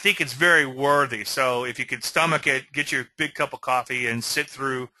 but I think it's very worthy. So if you could stomach it, get your big cup of coffee and sit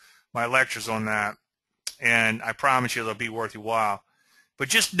through my lectures on that, and I promise you they'll be worth your while. But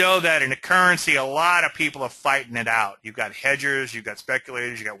just know that in a currency, a lot of people are fighting it out. You've got hedgers, you've got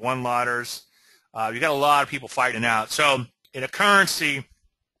speculators, you've got one-lotters. You've got a lot of people fighting it out. So in a currency,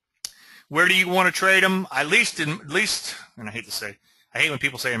 where do you want to trade them? At least, and I hate to say, I hate when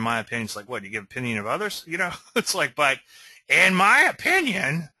people say, in my opinion, it's like, what, you give opinion of others? You know, it's like, but in my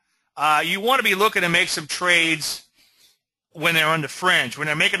opinion, you want to be looking to make some trades when they're on the fringe, when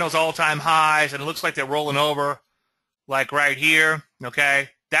they're making those all-time highs and it looks like they're rolling over, like right here, okay?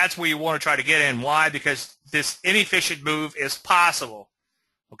 That's where you want to try to get in. Why? Because this inefficient move is possible,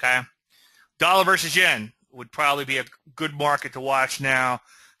 okay? Dollar versus yen would probably be a good market to watch now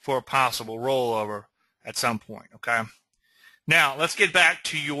for a possible rollover at some point, okay? Now, let's get back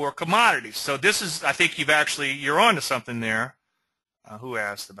to your commodities. So this is, I think you're on to something there. Who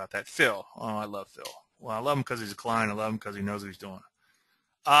asked about that? Phil. Oh, I love Phil. Well, I love him because he's a client. I love him because he knows what he's doing.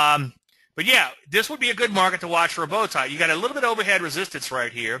 But yeah, this would be a good market to watch for a bow tie. You got a little bit of overhead resistance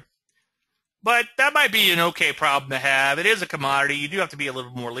right here, but that might be an okay problem to have. It is a commodity. You do have to be a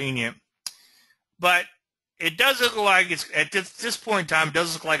little more lenient. But it does look like it's, at this point in time, it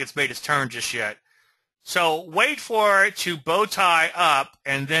doesn't look like it's made its turn just yet. So wait for it to bow tie up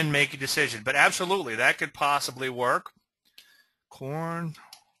and then make a decision. But absolutely, that could possibly work. Corn.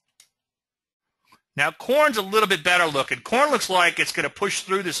 Now, corn's a little bit better looking. Corn looks like it's going to push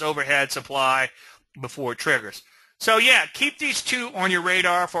through this overhead supply before it triggers. So, yeah, keep these two on your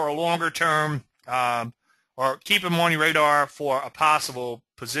radar for a longer term, or keep them on your radar for a possible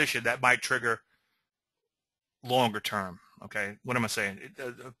position that might trigger longer term. Okay, what am I saying?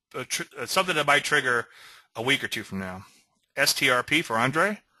 Something that might trigger a week or two from now. STRP for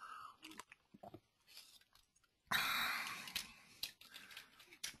Andre.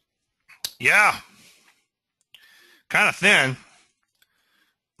 Yeah. Kind of thin.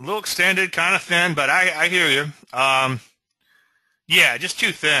 A little extended, kind of thin, but I hear you. Yeah, just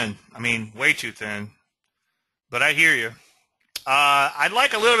too thin. I mean, way too thin. But I hear you. I'd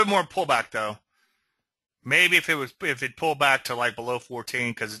like a little bit more pullback, though. Maybe if it pulled back to like below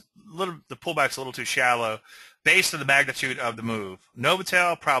 14, because the pullback's a little too shallow, based on the magnitude of the move.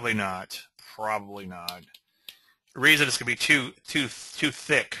 Novotel, probably not. Probably not. The reason it's gonna be too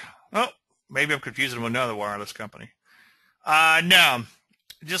thick. Oh, maybe I'm confusing them with another wireless company. No,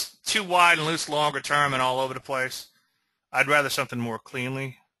 just too wide and loose, longer term, and all over the place. I'd rather something more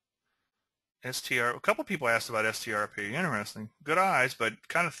cleanly. STR. A couple people asked about STRP. Interesting. Good eyes, but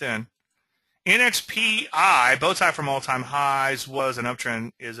kind of thin. NXPI, bow tie from all-time highs, was an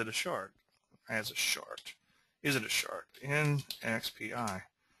uptrend. Is it a short? As a short. Is it a short? NXPI.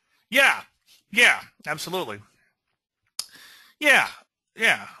 Yeah, absolutely. Yeah,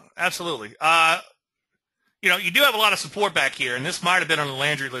 absolutely. You know, you do have a lot of support back here, and this might have been on the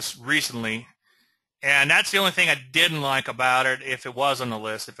Landry list recently, and that's the only thing I didn't like about it if it was on the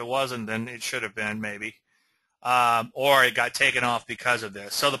list. If it wasn't, then it should have been, maybe. Or it got taken off because of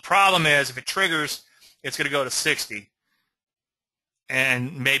this. So the problem is, if it triggers, it's going to go to 60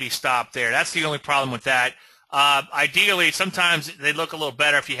 and maybe stop there. That's the only problem with that. Ideally, sometimes they look a little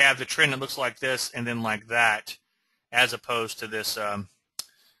better if you have the trend that looks like this and then like that, as opposed to this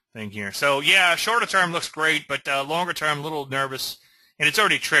thing here. So, yeah, shorter term looks great, but longer term, a little nervous. And it's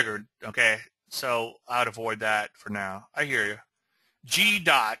already triggered, okay? So I'd avoid that for now. I hear you. G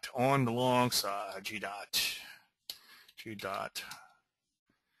dot on the long side. G dot.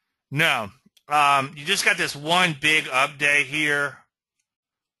 No. You just got this one big up day here.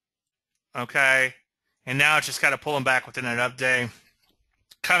 Okay. And now it's just kind of pulling back within an up day.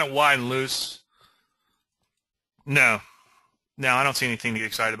 Kind of wide and loose. No, I don't see anything to get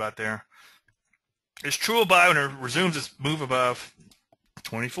excited about there. It's true buy when it resumes its move above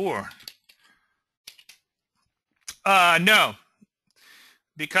 24. No.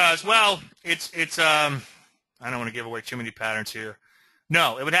 Because, well, it's I don't want to give away too many patterns here.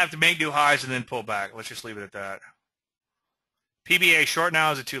 No, it would have to make new highs and then pull back. Let's just leave it at that. PBA short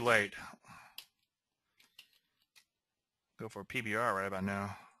now, is it too late? Go for a PBR right about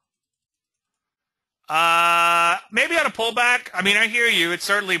now. Maybe on a pullback. I mean, I hear you. It's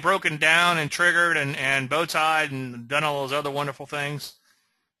certainly broken down and triggered and bow tied and done all those other wonderful things.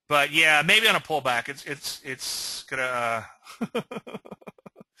 But yeah, maybe on a pullback. It's gonna.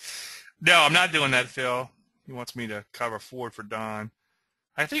 No, I'm not doing that, Phil. He wants me to cover forward for Don.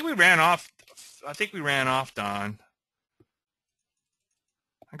 I think we ran off. Don.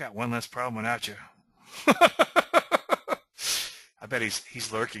 I got one less problem without you. I bet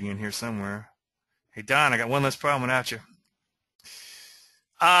he's lurking in here somewhere. Hey, Don, I got one less problem without you.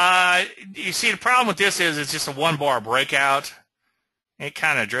 You see, the problem with this is it's just a one-bar breakout. It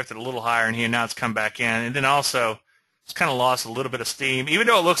kind of drifted a little higher in here. Now it's come back in. And then also, it's kind of lost a little bit of steam. Even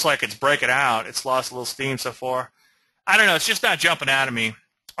though it looks like it's breaking out, it's lost a little steam so far. I don't know. It's just not jumping out of me.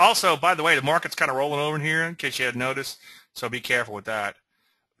 Also, by the way, the market's kind of rolling over in here, in case you hadn't noticed. So be careful with that.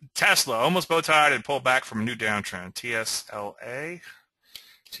 Tesla, almost bow tied and pulled back from a new downtrend. TSLA.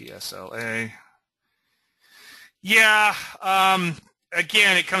 Yeah,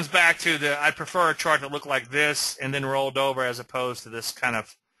 again, it comes back to I prefer a chart that looked like this and then rolled over as opposed to this kind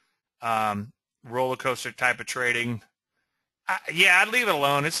of roller coaster type of trading. Yeah, I'd leave it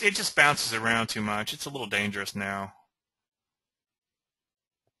alone. It just bounces around too much. It's a little dangerous now.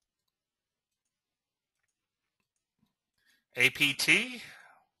 APT?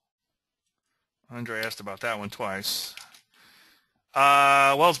 Andre asked about that one twice.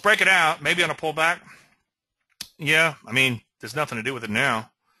 Well, it's breaking out. Maybe on a pullback. Yeah, I mean, there's nothing to do with it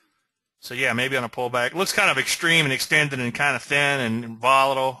now. So, yeah, maybe on a pullback. It looks kind of extreme and extended and kind of thin and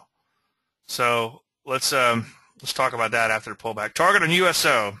volatile. So let's talk about that after the pullback. Target on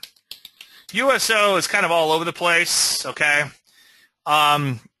USO. USO is kind of all over the place, okay?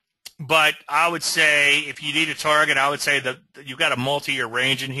 But I would say if you need a target, I would say that you've got a multi-year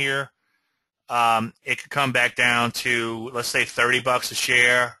range in here. It could come back down to, let's say, $30 a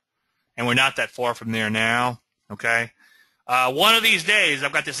share, and we're not that far from there now. Okay, one of these days,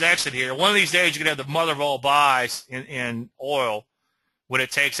 I've got this exit here. One of these days, you're gonna have the mother of all buys in oil when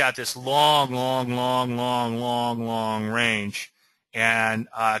it takes out this long range, and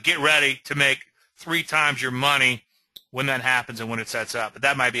get ready to make 3 times your money when that happens and when it sets up. But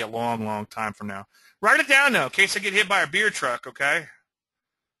that might be a long time from now. Write it down though, in case I get hit by a beer truck. Okay.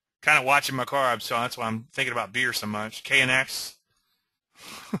 Kind of watching my carbs, so that's why I'm thinking about beer so much. KNX.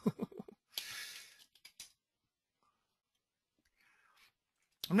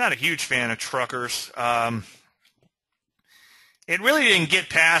 I'm not a huge fan of truckers. It really didn't get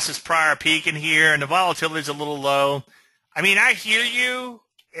past its prior peak in here, and the volatility is a little low. I mean, I hear you,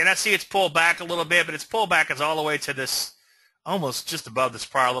 and I see it's pulled back a little bit, but its pullback is all the way to this, almost just above this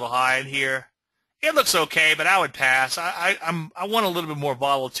prior little high in here. It looks okay, but I would pass. I want a little bit more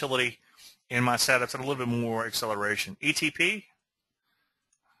volatility in my setups and a little bit more acceleration. ETP?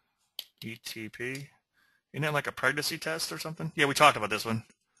 ETP. Isn't that like a pregnancy test or something? Yeah, we talked about this one.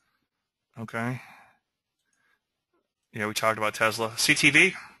 Okay. Yeah, we talked about Tesla.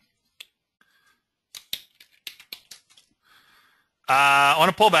 CTV? On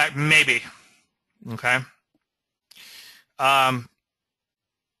a pullback, maybe. Okay.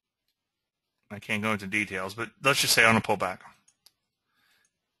 I can't go into details, but let's just say on a pullback.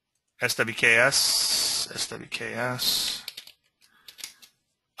 SWKS.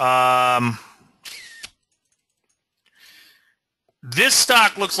 This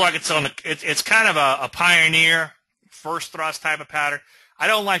stock looks like it's on it's kind of a pioneer first thrust type of pattern. I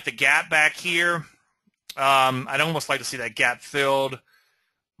don't like the gap back here. I'd almost like to see that gap filled,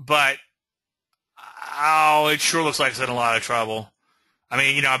 but it sure looks like it's in a lot of trouble. I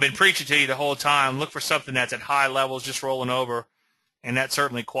mean, you know, I've been preaching to you the whole time. Look for something that's at high levels, just rolling over, and that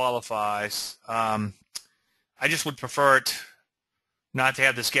certainly qualifies. I just would prefer it not to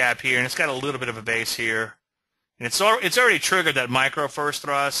have this gap here, and it's got a little bit of a base here. And it's already triggered that micro first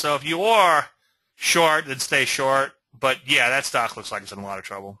thrust. So if you are short, then stay short. But, yeah, that stock looks like it's in a lot of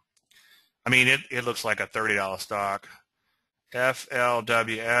trouble. I mean, it looks like a $30 stock.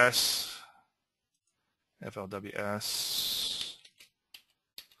 FLWS.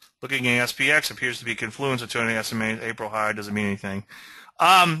 Looking at SPX, appears to be confluence of 200 SMA. April high doesn't mean anything.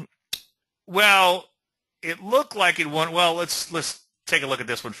 Well, it looked like it went. Well, let's take a look at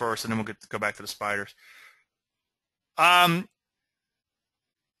this one first, and then we'll go back to the spiders. Yeah,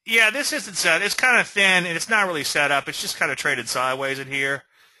 this isn't set. It's kind of thin, and it's not really set up. It's just kind of traded sideways in here.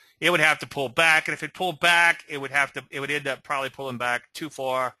 It would have to pull back, and if it pulled back, it would end up probably pulling back too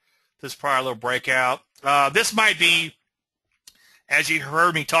far. This prior little breakout. This might be, as you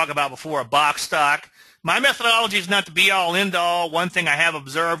heard me talk about before, a box stock. My methodology is not to be all end all. One thing I have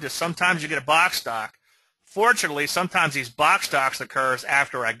observed is sometimes you get a box stock Fortunately, sometimes these box stocks occurs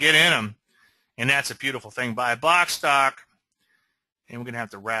after I get in them, and that's a beautiful thing. Buy a box stock, and we're going to have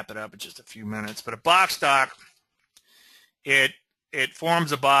to wrap it up in just a few minutes. But a box stock, it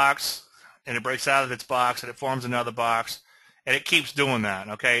forms a box, and it breaks out of its box, and it forms another box, and it keeps doing that,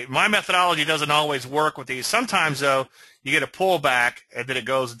 okay? My methodology doesn't always work with these. Sometimes, though, you get a pullback, and then it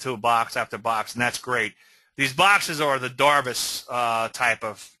goes into a box after box, and that's great. These boxes are the Darvis type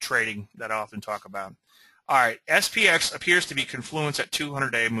of trading that I often talk about. All right, SPX appears to be confluence at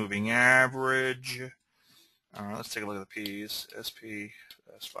 200-day moving average. All right, let's take a look at the P's. SP,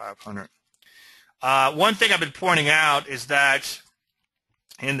 that's 500. One thing I've been pointing out is that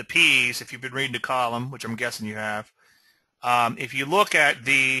in the P's, if you've been reading the column, which I'm guessing you have, if you look at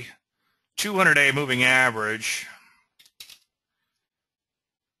the 200-day moving average,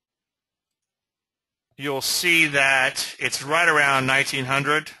 you'll see that it's right around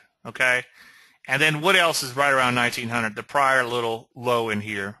 1900, okay? And then what else is right around 1900? The prior little low in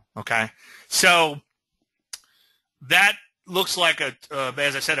here, okay? So that looks like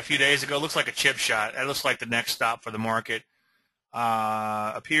as I said a few days ago, looks like a chip shot. It looks like the next stop for the market.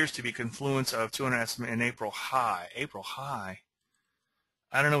 Appears to be confluence of 200 estimate in April high. April high?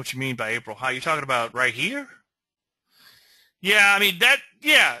 I don't know what you mean by April high. You're talking about right here? Yeah, I mean,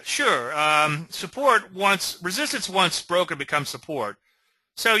 yeah, sure. Support resistance once broken becomes support.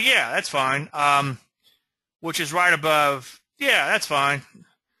 So, yeah, that's fine, which is right above. Yeah, that's fine.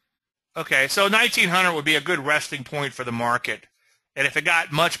 Okay, so 1900 would be a good resting point for the market. And if it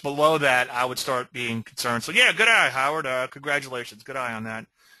got much below that, I would start being concerned. So, yeah, good eye, Howard. Congratulations. Good eye on that.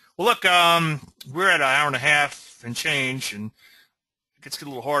 Well, look, we're at an hour and a half and change, and it gets a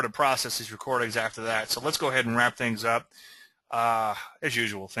little hard to process these recordings after that. So let's go ahead and wrap things up. As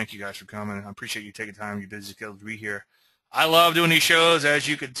usual, thank you guys for coming. I appreciate you taking time, your busy schedule to be here. I love doing these shows, as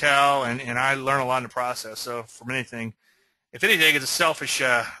you can tell, and I learn a lot in the process. So from anything, if anything, it's a selfish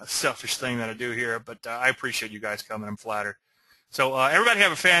thing that I do here, but I appreciate you guys coming. I'm flattered. So everybody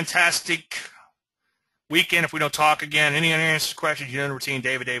have a fantastic weekend. If we don't talk again, any unanswered questions, you know the routine,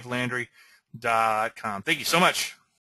 david@landry.com. Thank you so much.